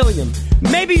is William.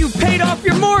 Maybe you paid off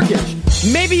your mortgage.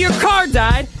 Maybe your car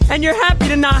died and you're happy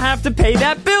to not have to pay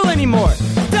that bill anymore.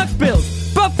 Duck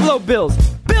Bills, Buffalo Bills,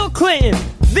 Bill Clinton.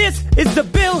 This is the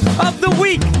Bill of the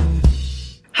Week.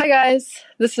 Hi guys,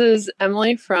 this is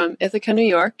Emily from Ithaca, New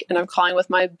York, and I'm calling with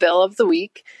my Bill of the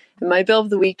Week. And my Bill of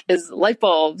the Week is light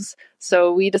bulbs.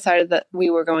 So we decided that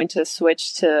we were going to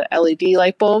switch to LED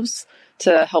light bulbs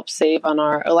to help save on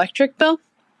our electric bill.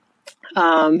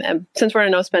 And since we're in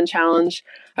a no-spend challenge,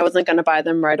 I wasn't going to buy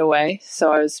them right away.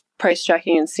 So I was price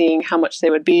checking and seeing how much they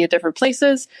would be at different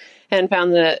places and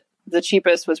found that the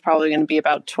cheapest was probably going to be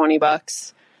about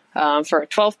 $20 for a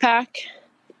 12-pack.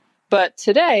 But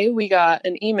today we got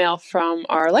an email from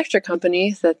our electric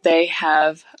company that they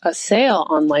have a sale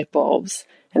on light bulbs,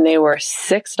 and they were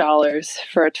 $6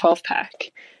 for a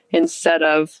 12-pack instead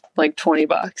of like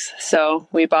 $20. So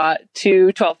we bought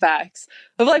 2 12-packs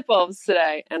of light bulbs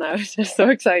today, and I was just so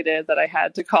excited that I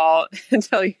had to call and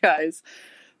tell you guys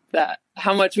that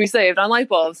how much we saved on light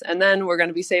bulbs. And then we're going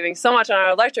to be saving so much on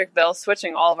our electric bill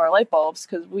switching all of our light bulbs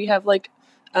because we have like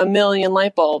 1 million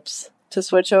light bulbs to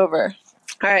switch over.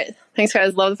 All right. Thanks,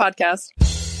 guys. Love the podcast.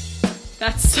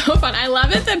 That's so fun. I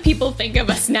love it that people think of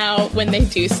us now when they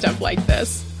do stuff like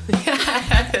this.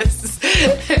 Yes.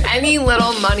 Any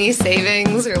little money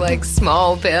savings or like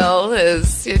small bill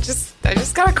is I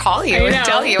just gotta call you and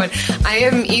tell you. And I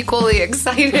am equally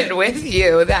excited with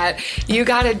you that you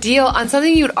got a deal on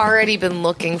something you'd already been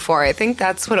looking for. I think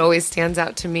that's what always stands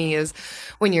out to me is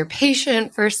when you're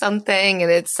patient for something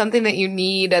and it's something that you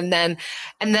need, and then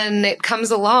it comes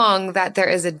along that there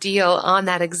is a deal on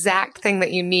that exact thing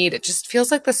that you need. It just feels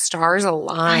like the stars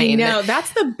align. I know.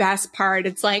 That's the best part.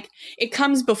 It's like it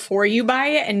comes before you buy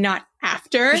it and not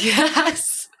after.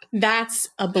 Yes. That's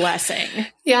a blessing.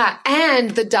 Yeah.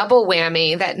 And the double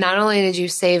whammy that not only did you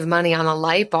save money on the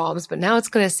light bulbs, but now it's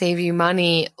going to save you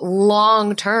money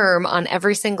long term on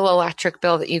every single electric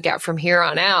bill that you get from here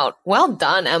on out. Well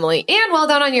done, Emily. And well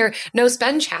done on your no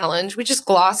spend challenge. We just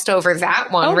glossed over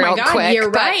that one real quick.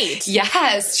 You're right.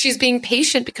 Yes. She's being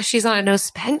patient because she's on a no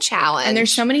spend challenge. And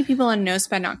there's so many people on no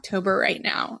spend October right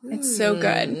now. It's so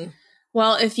good.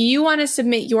 Well, if you want to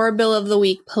submit your bill of the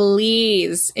week,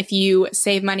 please, if you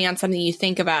save money on something you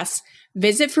think of us,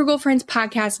 visit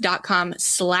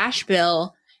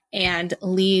frugalfriendspodcast.com/bill and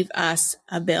leave us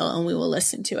a bill and we will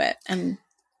listen to it and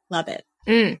love it.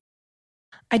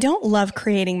 I don't love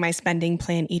creating my spending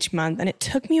plan each month, and it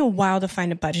took me a while to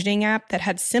find a budgeting app that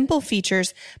had simple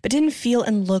features but didn't feel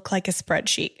and look like a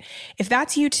spreadsheet. If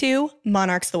that's you too,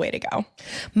 Monarch's the way to go.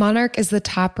 Monarch is the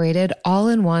top-rated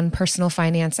all-in-one personal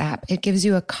finance app. It gives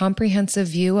you a comprehensive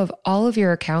view of all of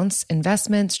your accounts,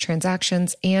 investments,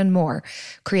 transactions, and more.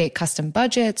 Create custom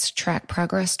budgets, track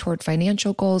progress toward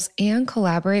financial goals, and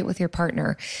collaborate with your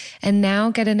partner. And now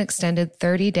get an extended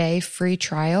 30-day free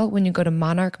trial when you go to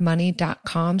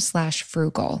monarchmoney.com/frugal.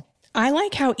 I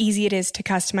like how easy it is to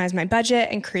customize my budget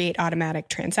and create automatic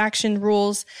transaction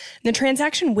rules. The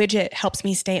transaction widget helps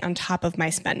me stay on top of my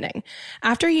spending.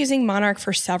 After using Monarch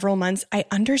for several months, I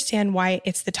understand why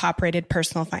it's the top-rated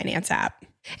personal finance app.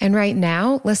 And right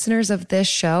now, listeners of this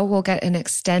show will get an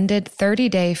extended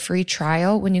 30-day free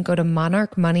trial when you go to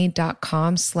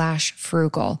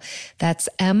monarchmoney.com/frugal. That's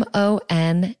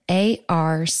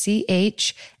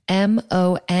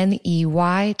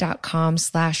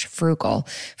monarchmoney.com/frugal.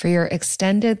 For your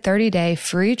extended 30-day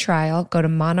free trial, go to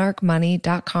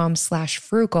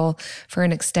monarchmoney.com/frugal for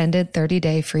an extended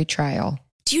 30-day free trial.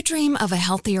 Do you dream of a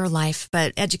healthier life,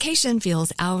 but education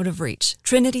feels out of reach?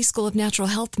 Trinity School of Natural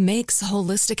Health makes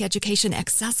holistic education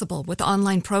accessible with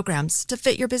online programs to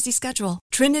fit your busy schedule.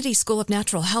 Trinity School of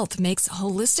Natural Health makes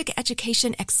holistic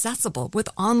education accessible with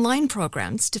online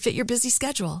programs to fit your busy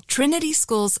schedule. Trinity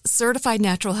School's Certified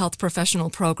Natural Health Professional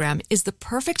Program is the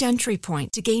perfect entry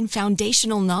point to gain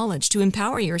foundational knowledge to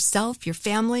empower yourself, your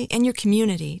family, and your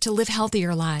community to live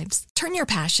healthier lives. Turn your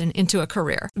passion into a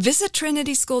career. Visit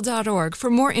trinityschool.org for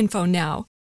more info now.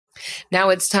 Now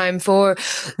it's time for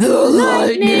the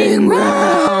lightning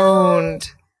round.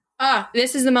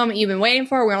 This is the moment you've been waiting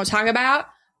for. We're going to talk about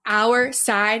our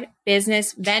side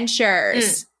business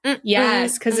ventures.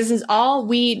 Yes, because this is all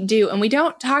we do. And we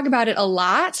don't talk about it a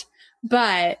lot,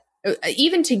 but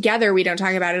even together, we don't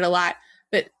talk about it a lot.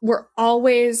 But we're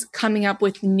always coming up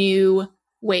with new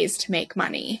ways to make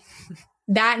money.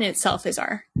 That in itself is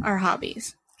our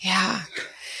hobbies. Yeah.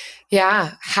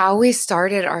 Yeah. How we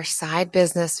started our side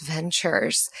business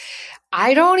ventures.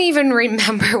 I don't even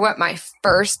remember what my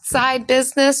first side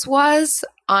business was.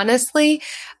 Honestly,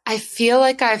 I feel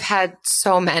like I've had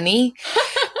so many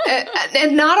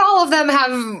and not all of them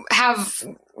have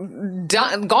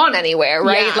gone anywhere,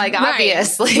 right? Yeah, like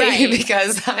obviously,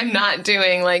 because I'm not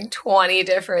doing like 20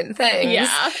 different things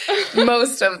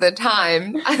most of the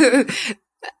time.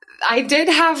 I did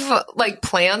have like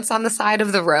plants on the side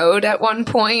of the road at one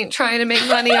point trying to make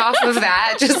money off of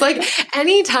that. Just like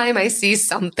anytime I see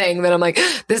something that I'm like,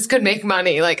 this could make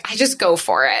money, like I just go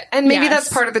for it. And maybe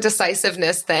that's part of the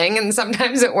decisiveness thing. And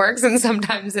sometimes it works and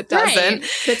sometimes it doesn't.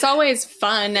 Right. It's always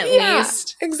fun at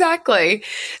least. Exactly.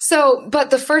 So,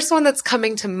 but the first one that's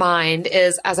coming to mind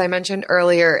is, as I mentioned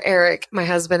earlier, Eric, my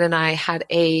husband, and I had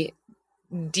a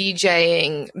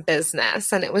DJing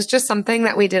business, and it was just something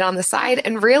that we did on the side.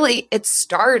 And really it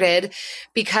started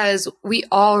because we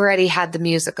already had the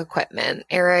music equipment.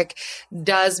 Eric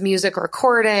does music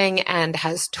recording and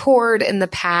has toured in the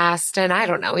past. And I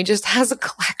don't know, he just has a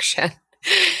collection.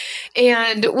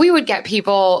 And we would get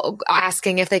people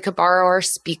asking if they could borrow our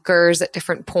speakers at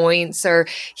different points, or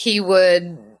he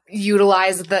would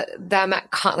utilize them at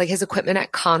like his equipment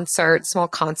at concerts, small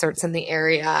concerts in the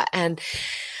area. And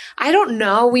I don't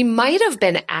know, we might have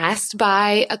been asked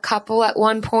by a couple at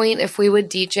one point if we would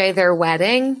DJ their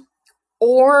wedding,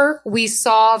 or we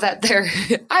saw that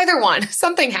either one,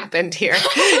 something happened here.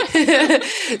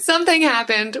 Something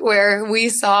happened where we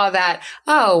saw that,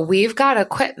 we've got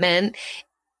equipment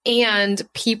and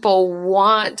people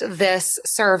want this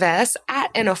service at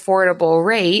an affordable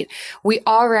rate. We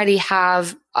already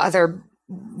have other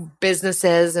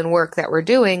businesses and work that we're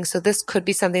doing. So this could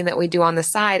be something that we do on the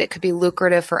side. It could be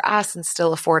lucrative for us and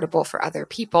still affordable for other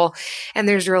people. And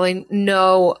there's really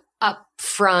no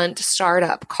upfront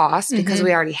startup cost because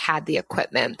we already had the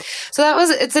equipment. So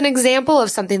it's an example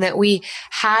of something that we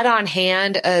had on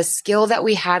hand, a skill that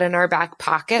we had in our back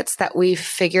pockets that we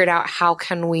figured out how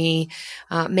can we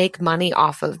make money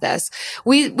off of this.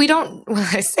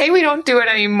 I say we don't do it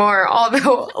anymore,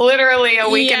 although literally a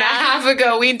week and a half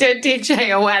ago we did DJ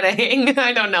a wedding.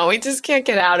 I don't know. We just can't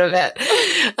get out of it.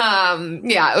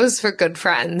 It was for good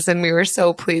friends and we were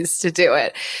so pleased to do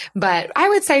it. But I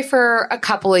would say for a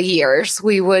couple of years,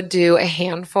 we would do a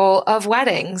handful of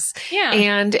weddings. Yeah.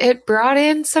 And it brought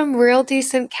in some real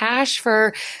decent cash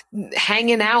for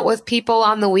hanging out with people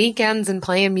on the weekends and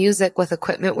playing music with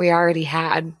equipment we already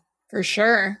had. For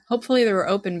sure. Hopefully there were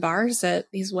open bars at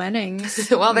these weddings.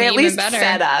 Well, they at least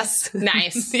fed us.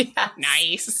 Nice. Yes.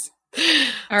 Nice.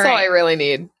 That's all I really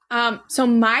need. So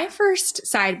my first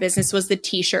side business was the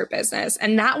t-shirt business.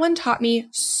 And that one taught me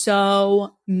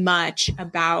so much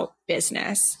about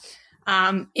business.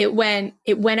 It went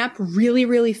up really,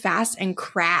 really fast and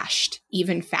crashed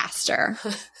even faster.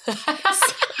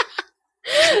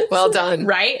 Well done.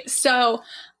 Right? So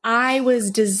I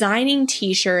was designing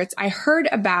t-shirts. I heard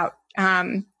about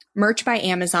Merch by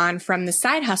Amazon from the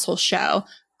Side Hustle Show.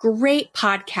 Great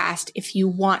podcast if you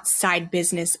want side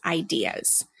business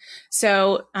ideas.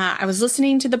 So I was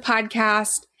listening to the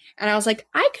podcast and I was like,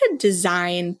 I could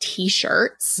design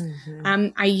t-shirts. Mm-hmm.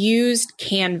 I used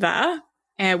Canva,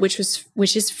 which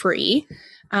is free.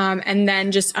 And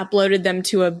then just uploaded them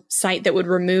to a site that would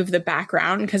remove the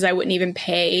background because I wouldn't even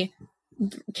pay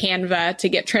Canva to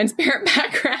get transparent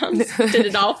backgrounds. Did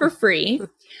it all for free.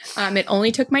 It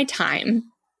only took my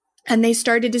time and they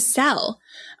started to sell.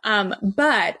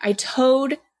 But I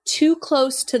towed too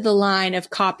close to the line of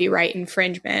copyright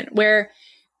infringement where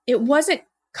it wasn't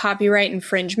copyright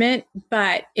infringement,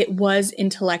 but it was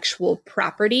intellectual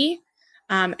property.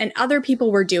 And other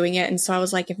people were doing it. And so I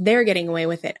was like, if they're getting away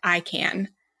with it, I can.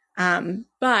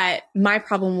 But my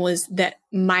problem was that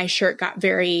my shirt got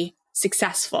very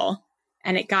successful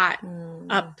and it got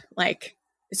up, like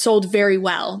it sold very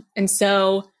well. And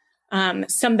so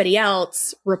somebody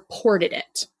else reported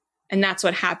it. And that's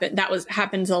what happened.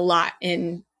 Happens a lot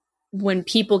when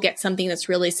people get something that's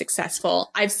really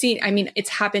successful. It's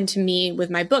happened to me with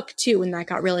my book too. When that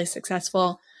got really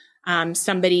successful,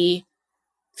 somebody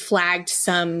flagged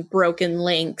some broken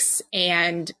links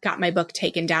and got my book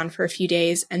taken down for a few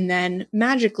days. And then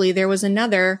magically there was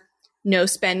another no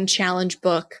spend challenge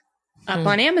book up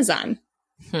on Amazon.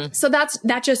 So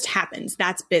that just happens.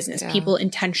 That's business. Yeah. People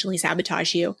intentionally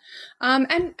sabotage you.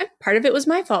 And part of it was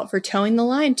my fault for towing the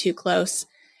line too close.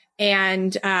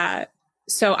 And,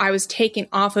 so I was taken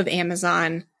off of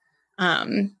Amazon.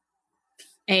 And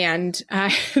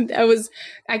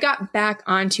I got back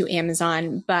onto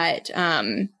Amazon, but,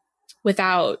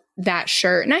 without that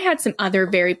shirt. And I had some other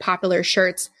very popular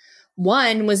shirts.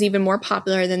 One was even more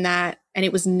popular than that. And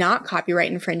it was not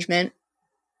copyright infringement.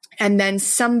 And then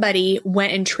somebody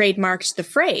went and trademarked the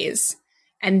phrase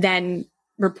and then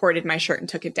reported my shirt and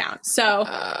took it down. So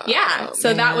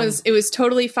so man. It was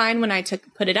totally fine when I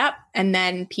put it up and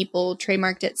then people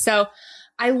trademarked it. So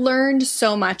I learned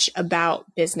so much about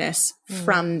business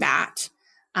from that.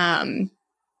 And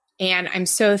I'm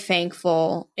so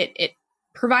thankful. It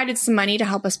provided some money to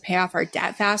help us pay off our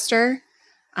debt faster.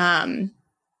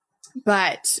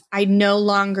 But I no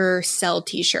longer sell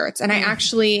t-shirts. And I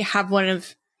actually have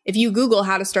if you Google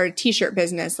how to start a t-shirt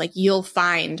business, like you'll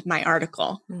find my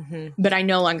article, but I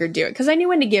no longer do it because I knew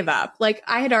when to give up. Like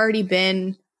I had already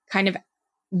been kind of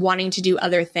wanting to do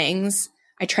other things.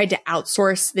 I tried to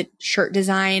outsource the shirt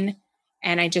design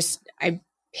and I picked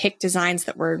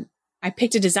I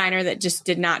picked a designer that just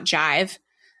did not jive.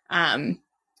 And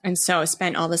so I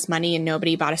spent all this money and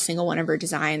nobody bought a single one of her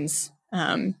designs.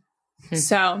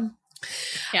 So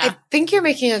yeah. I think you're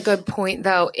making a good point,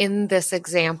 though, in this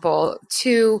example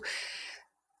to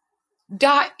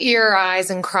dot your I's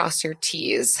and cross your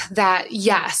T's that,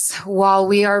 yes, while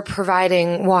we are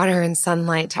providing water and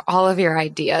sunlight to all of your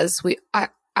ideas, I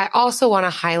also want to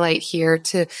highlight here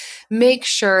to make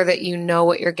sure that you know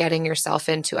what you're getting yourself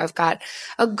into. I've got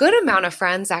a good amount of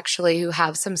friends actually who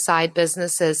have some side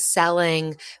businesses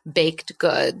selling baked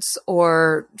goods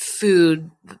or food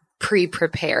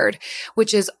pre-prepared,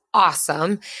 which is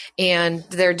awesome. And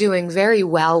they're doing very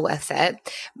well with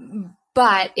it.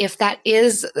 But if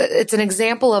it's an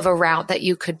example of a route that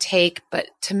you could take, but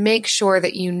to make sure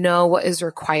that you know what is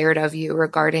required of you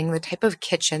regarding the type of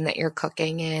kitchen that you're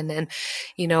cooking in and,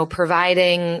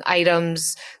 providing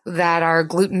items that are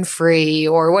gluten-free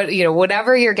or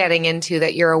whatever you're getting into,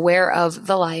 that you're aware of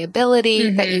the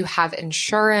liability, that you have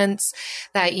insurance,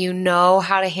 that you know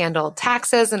how to handle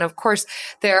taxes. And of course,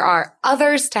 there are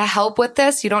others to help with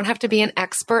this. You don't have to be an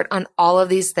expert on all of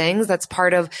these things. That's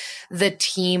part of the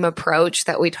team approach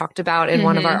that we talked about in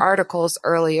one of our articles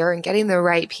earlier, and getting the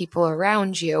right people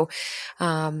around you.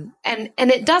 And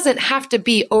it doesn't have to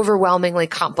be overwhelmingly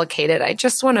complicated. I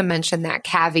just want to mention that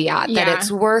caveat that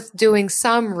it's worth doing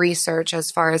some research as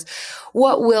far as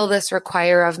what will this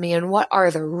require of me and what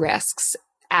are the risks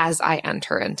as I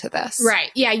enter into this. Right.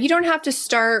 Yeah. You don't have to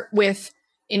start with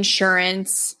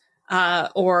insurance,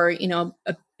 or,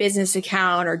 a business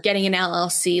account or getting an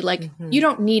LLC. Like you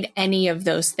don't need any of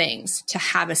those things to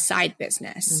have a side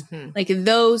business. Like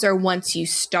those are once you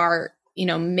start,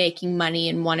 making money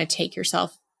and want to take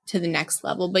yourself to the next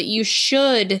level. But you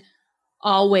should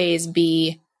always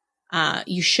be,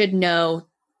 you should know,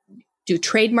 do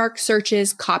trademark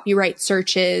searches, copyright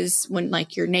searches when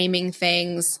like you're naming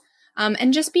things,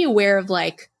 and just be aware of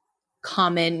like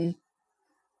common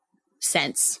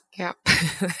sense. Yeah.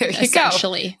 There you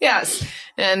essentially. go. Yes.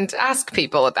 And ask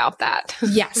people about that.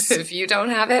 Yes. If you don't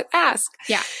have it, ask.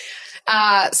 Yeah.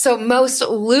 So most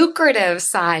lucrative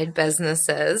side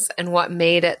businesses and what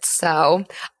made it so.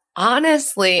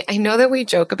 Honestly, I know that we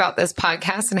joke about this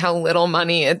podcast and how little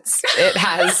money it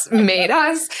has made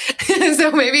us.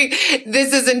 So maybe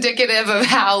this is indicative of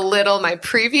how little my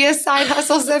previous side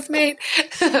hustles have made.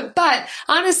 But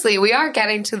honestly, we are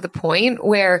getting to the point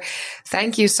where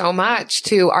thank you so much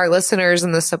to our listeners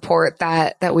and the support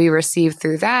that we receive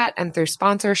through that and through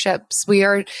sponsorships. We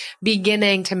are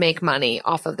beginning to make money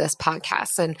off of this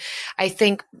podcast. And I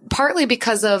think partly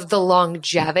because of the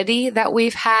longevity that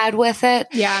we've had with it.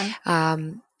 Yeah.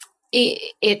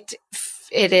 It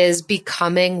is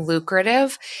becoming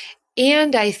lucrative.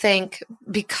 And I think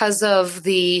because of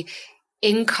the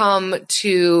income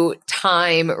to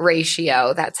time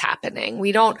ratio that's happening,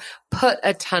 we don't put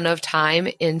a ton of time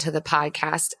into the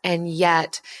podcast and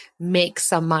yet make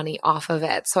some money off of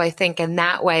it. So I think in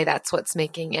that way, that's what's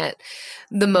making it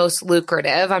the most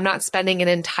lucrative. I'm not spending an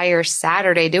entire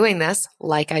Saturday doing this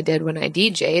like I did when I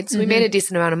DJ'd. So we made a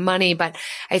decent amount of money, but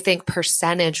I think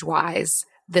percentage wise,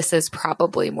 this is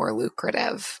probably more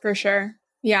lucrative. For sure.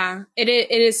 Yeah, it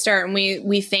is starting.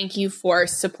 We thank you for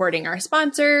supporting our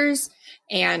sponsors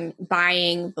and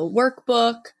buying the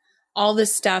workbook. All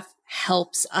this stuff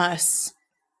helps us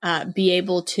be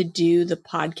able to do the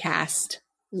podcast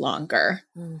longer.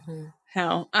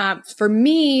 So for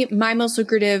me, my most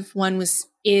lucrative one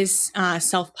is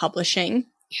self-publishing.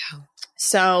 Yeah.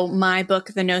 So my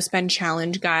book, The No Spend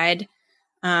Challenge Guide,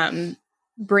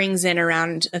 brings in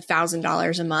around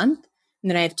 $1,000 a month.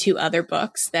 And then I have 2 other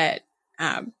books that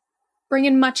bring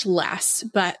in much less,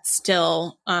 but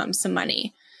still some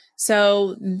money.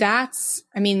 So that's,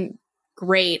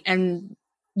 great. And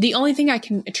the only thing I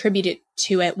can attribute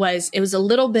it was a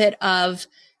little bit of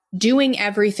doing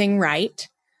everything right.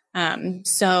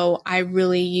 So I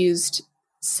really used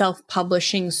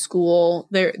Self-Publishing School,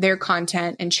 their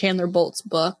content, and Chandler Bolt's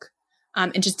book,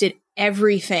 and just did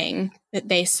everything that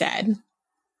they said.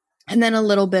 And then a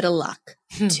little bit of luck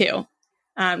too.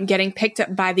 Getting picked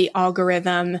up by the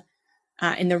algorithm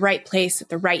in the right place at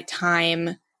the right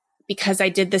time, because I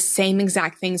did the same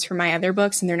exact things for my other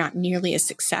books and they're not nearly as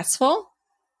successful.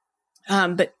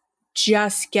 But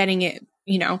just getting it,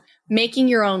 making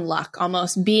your own luck,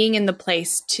 almost being in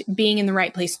the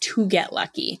right place to get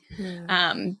lucky.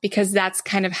 Because that's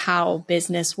kind of how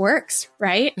business works,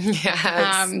 right?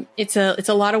 Yes. It's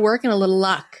a lot of work and a little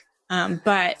luck.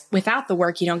 But without the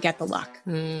work, you don't get the luck.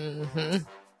 Mm-hmm.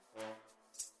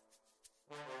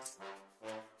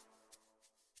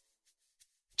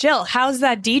 Jill, how's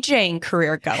that DJing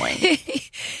career going?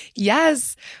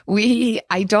 Yes,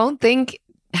 I don't think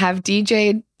have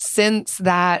DJ'd since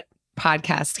that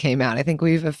podcast came out. I think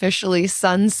we've officially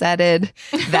sunsetted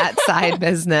that side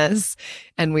business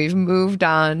and we've moved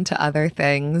on to other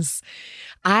things.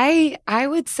 I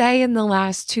would say in the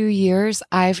last 2 years,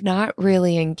 I've not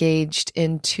really engaged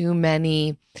in too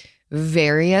many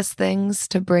various things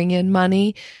to bring in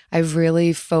money. I've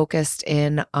really focused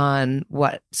in on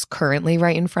what's currently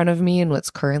right in front of me and what's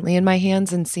currently in my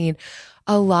hands and seen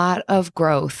a lot of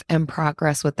growth and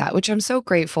progress with that, which I'm so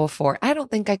grateful for. I don't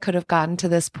think I could have gotten to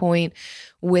this point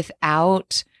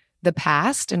without the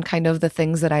past and kind of the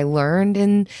things that I learned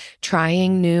in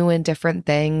trying new and different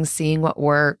things, seeing what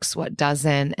works, what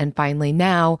doesn't. And finally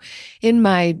now in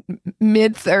my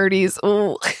mid-30s,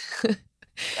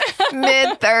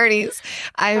 mid-30s,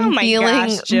 I'm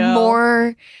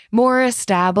feeling more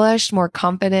established, more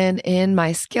confident in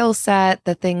my skill set,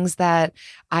 the things that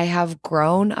I have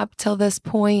grown up till this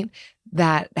point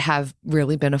that have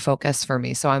really been a focus for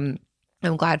me. So I'm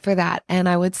glad for that. And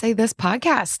I would say this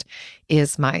podcast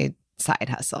is my side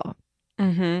hustle.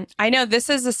 Mm-hmm. I know this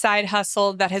is a side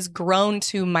hustle that has grown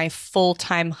to my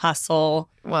full-time hustle.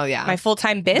 Well, yeah. My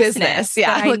full-time business.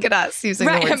 Yeah. Look at us using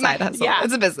the word side hustle. Yeah.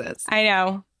 It's a business. I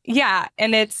know. Yeah.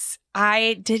 And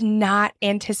I did not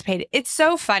anticipate it. It's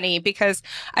so funny because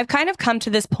I've kind of come to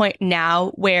this point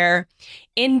now where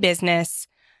in business,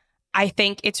 I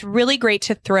think it's really great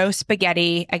to throw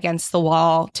spaghetti against the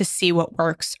wall to see what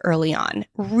works early on.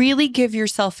 Really give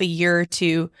yourself a year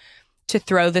to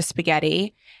throw the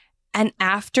spaghetti. And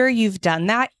after you've done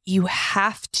that, you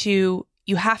have to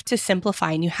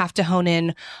simplify and you have to hone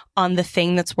in on the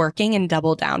thing that's working and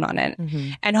double down on it. Mm-hmm.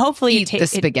 And hopefully eat the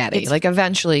spaghetti.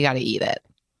 Eventually you got to eat it.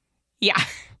 Yeah.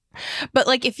 But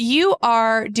if you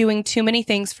are doing too many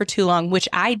things for too long, which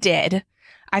I did,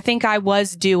 I think I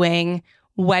was doing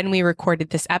when we recorded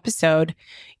this episode,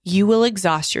 you will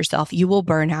exhaust yourself, you will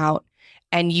burn out,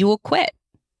 and you will quit.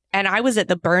 And I was at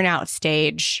the burnout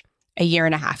stage a year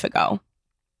and a half ago.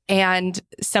 And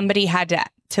somebody had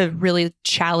to really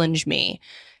challenge me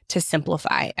to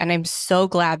simplify. And I'm so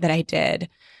glad that I did,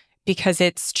 because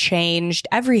it's changed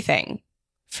everything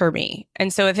for me.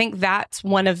 And so I think that's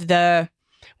one of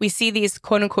we see these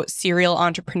quote unquote serial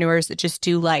entrepreneurs that just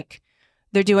do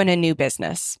they're doing a new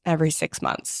business every 6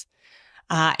 months.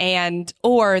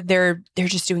 Or they're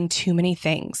just doing too many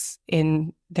things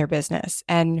in their business.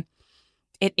 And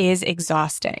it is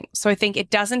exhausting. So I think it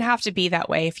doesn't have to be that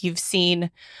way. If you've seen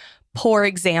poor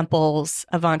examples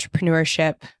of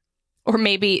entrepreneurship, or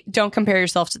maybe don't compare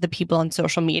yourself to the people on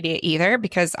social media either,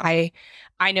 because I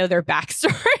know their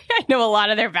backstory. I know a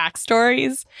lot of their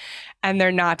backstories, and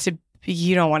they're not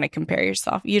you don't want to compare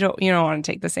yourself. You don't want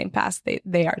to take the same path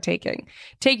they are taking.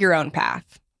 Take your own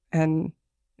path, and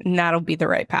that'll be the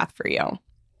right path for you.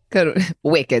 Good.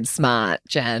 Wicked smart,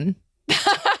 Jen.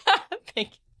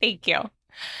 Thank you.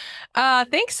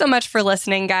 Thanks so much for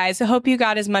listening, guys. I hope you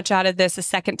got as much out of this a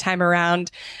second time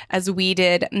around as we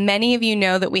did. Many of you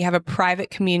know that we have a private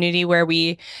community where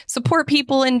we support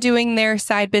people in doing their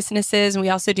side businesses. And we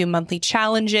also do monthly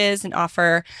challenges and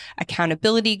offer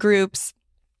accountability groups.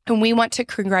 And we want to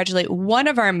congratulate one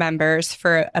of our members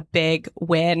for a big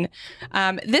win.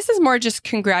 This is more just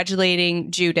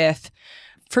congratulating Judith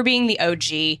for being the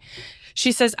OG.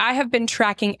 She says, I have been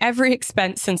tracking every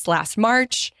expense since last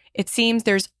March. It seems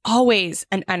there's always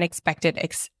an unexpected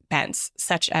expense,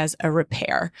 such as a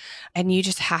repair, and you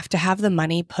just have to have the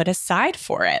money put aside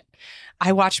for it.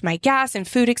 I watch my gas and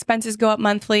food expenses go up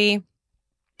monthly,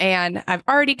 and I've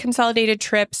already consolidated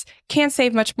trips, can't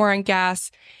save much more on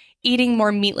gas, eating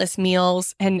more meatless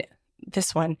meals, and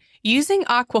this one, using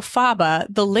Aquafaba,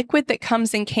 the liquid that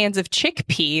comes in cans of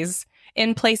chickpeas,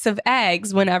 in place of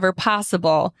eggs whenever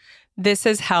possible. This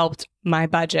has helped my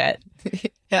budget.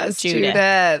 Yes,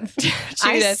 Judith.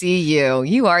 I see you.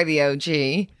 You are the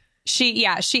OG. She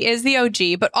is the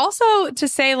OG. But also to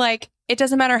say, it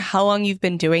doesn't matter how long you've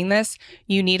been doing this,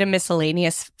 you need a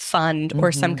miscellaneous fund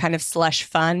or some kind of slush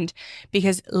fund,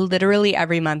 because literally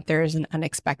every month there is an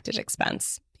unexpected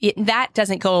expense. That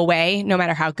doesn't go away no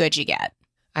matter how good you get.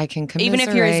 I can commiserate. Even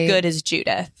if you're as good as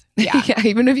Judith. Yeah. Yeah,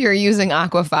 even if you're using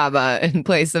Aquafaba in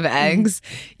place of eggs,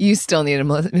 you still need a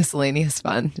miscellaneous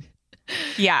fund.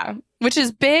 Yeah, which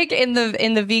is big in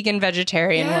the vegan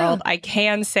vegetarian world. I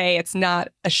can say it's not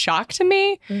a shock to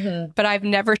me, but I've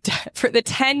never for the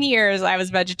 10 years I was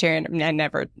vegetarian, I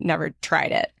never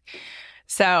tried it.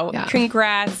 So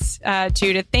congrats,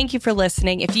 Judith. Thank you for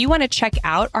listening. If you want to check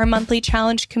out our monthly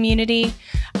challenge community,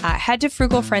 head to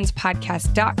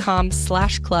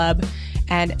frugalfriendspodcast.com/club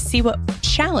and see what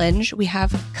challenge we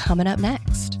have coming up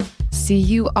next. See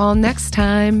you all next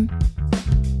time.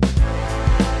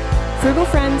 Frugal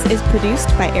Friends is produced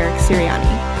by Eric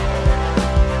Siriani.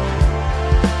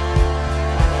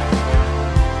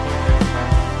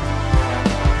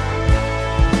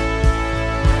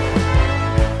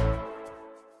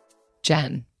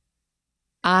 Jen,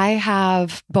 I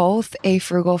have both a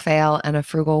frugal fail and a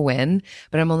frugal win,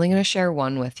 but I'm only going to share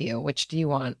one with you. Which do you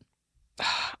want?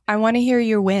 I want to hear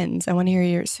your wins. I want to hear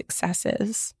your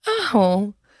successes.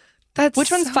 Oh,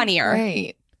 which one's so funnier?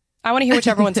 Great. I want to hear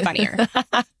whichever one's funnier.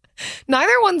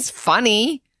 Neither one's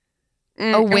funny.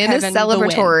 A win is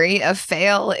celebratory. A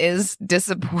fail is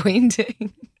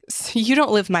disappointing. You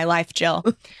don't live my life, Jill.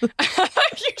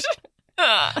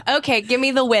 Okay, give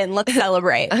me the win. Let's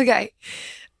celebrate. Okay.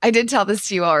 I did tell this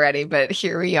to you already, but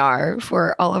here we are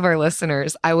for all of our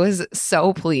listeners. I was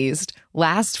so pleased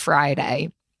last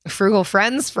Friday, Frugal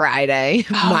Friends Friday,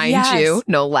 mind you,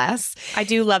 no less. I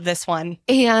do love this one.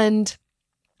 And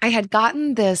I had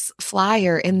gotten this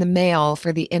flyer in the mail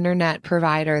for the internet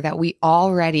provider that we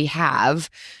already have,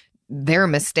 their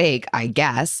mistake, I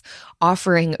guess,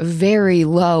 offering very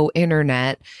low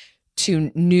internet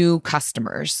to new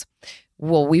customers.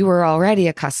 Well, we were already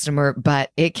a customer,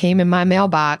 but it came in my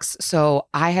mailbox. So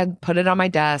I had put it on my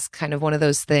desk, kind of one of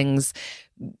those things,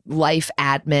 life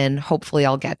admin. Hopefully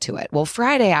I'll get to it. Well,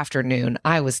 Friday afternoon,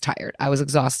 I was tired. I was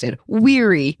exhausted.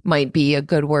 Weary might be a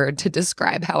good word to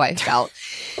describe how I felt.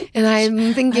 And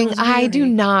I'm thinking, I do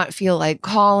not feel like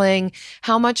calling.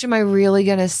 How much am I really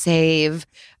going to save?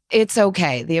 It's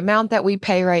okay. The amount that we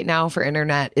pay right now for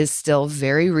internet is still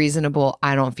very reasonable.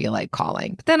 I don't feel like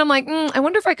calling. But then I'm like, I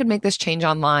wonder if I could make this change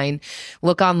online,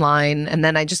 look online. And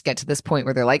then I just get to this point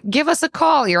where they're like, give us a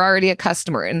call. You're already a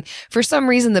customer. And for some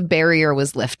reason, the barrier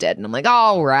was lifted. And I'm like,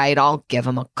 all right, I'll give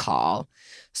them a call.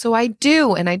 So I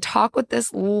do. And I talk with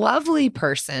this lovely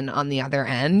person on the other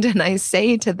end. And I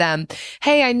say to them,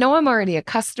 hey, I know I'm already a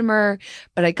customer,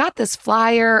 but I got this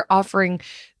flyer offering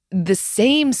the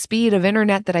same speed of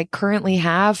internet that I currently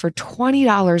have for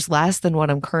 $20 less than what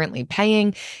I'm currently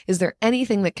paying. Is there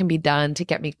anything that can be done to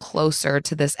get me closer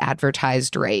to this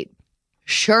advertised rate?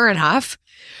 Sure enough,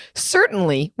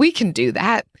 certainly we can do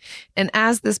that. And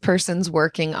as this person's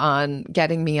working on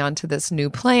getting me onto this new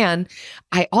plan,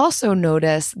 I also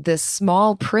notice this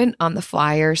small print on the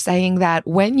flyer saying that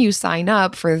when you sign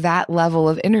up for that level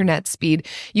of internet speed,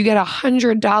 you get a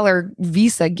 $100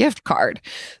 Visa gift card.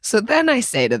 So then I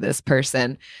say to this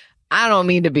person, I don't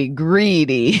mean to be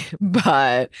greedy,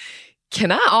 but can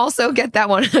I also get that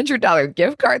 $100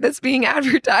 gift card that's being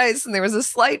advertised? And there was a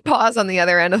slight pause on the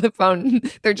other end of the phone.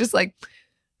 They're just like,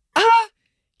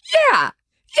 yeah,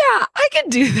 I can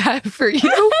do that for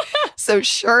you. So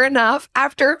sure enough,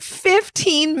 after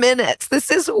 15 minutes, this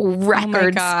is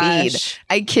record speed.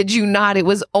 I kid you not. It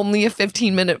was only a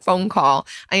 15-minute phone call.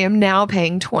 I am now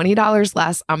paying $20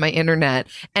 less on my internet,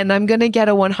 and I'm going to get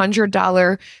a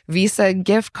 $100 Visa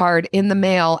gift card in the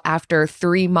mail after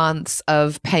 3 months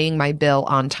of paying my bill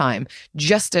on time,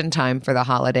 just in time for the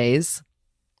holidays.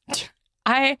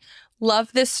 I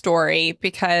love this story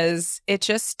because it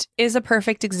just is a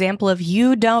perfect example of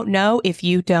you don't know if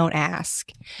you don't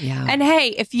ask. Yeah. And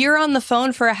hey, if you're on the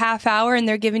phone for a half hour and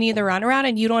they're giving you the runaround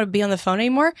and you don't want to be on the phone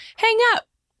anymore, hang up.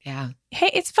 Yeah. Hey,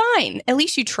 it's fine. At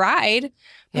least you tried.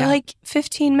 Yeah. Like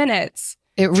 15 minutes.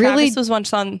 It really Travis was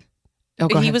once on.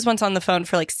 He was once on the phone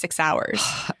for like 6 hours.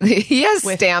 He has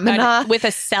stamina. With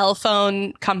a cell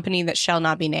phone company that shall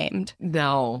not be named.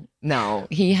 No.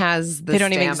 He has the They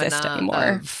don't even stamina exist anymore.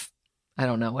 of, I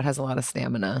don't know, what has a lot of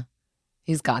stamina.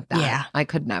 He's got that. Yeah. I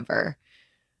could never.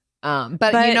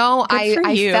 But you know, good for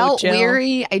I you, felt Jill.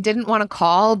 weary. I didn't want to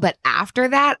call. But after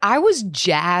that, I was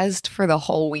jazzed for the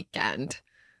whole weekend.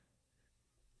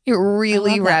 It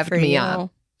really I love that revved for me you.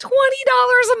 up. $20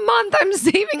 a month I'm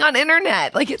saving on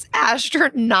internet. Like, it's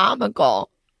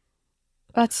astronomical.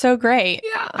 That's so great.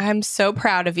 Yeah. I'm so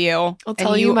proud of you. I'll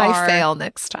tell you my fail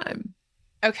next time.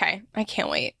 Okay. I can't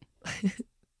wait.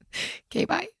 Okay,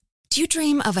 bye. Do you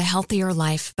dream of a healthier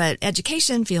life, but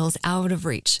education feels out of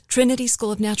reach? Trinity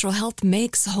School of Natural Health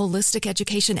makes holistic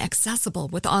education accessible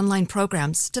with online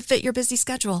programs to fit your busy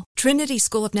schedule. Trinity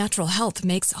School of Natural Health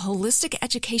makes holistic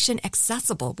education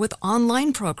accessible with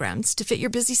online programs to fit your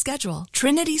busy schedule.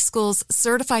 Trinity School's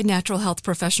Certified Natural Health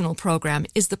Professional Program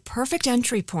is the perfect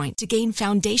entry point to gain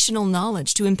foundational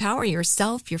knowledge to empower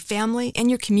yourself, your family, and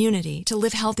your community to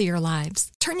live healthier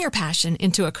lives. Turn your passion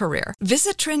into a career.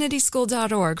 Visit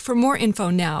trinityschool.org for more info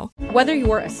now. Whether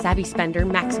you're a savvy spender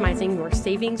maximizing your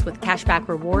savings with cashback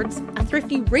rewards, a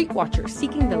thrifty rate watcher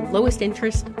seeking the lowest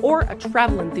interest, or a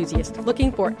travel enthusiast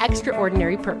looking for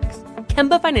extraordinary perks,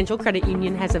 Kemba Financial Credit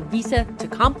Union has a visa to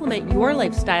complement your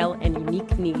lifestyle and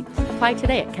unique needs. Apply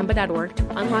today at Kemba.org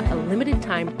to unlock a limited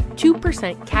time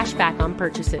 2% cash back on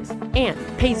purchases and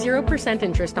pay 0%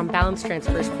 interest on balance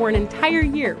transfers for an entire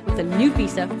year with a new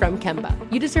visa from Kemba.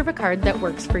 You deserve a card that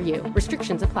works for you.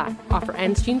 Restrictions apply. Offer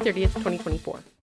ends June 30th, 2024.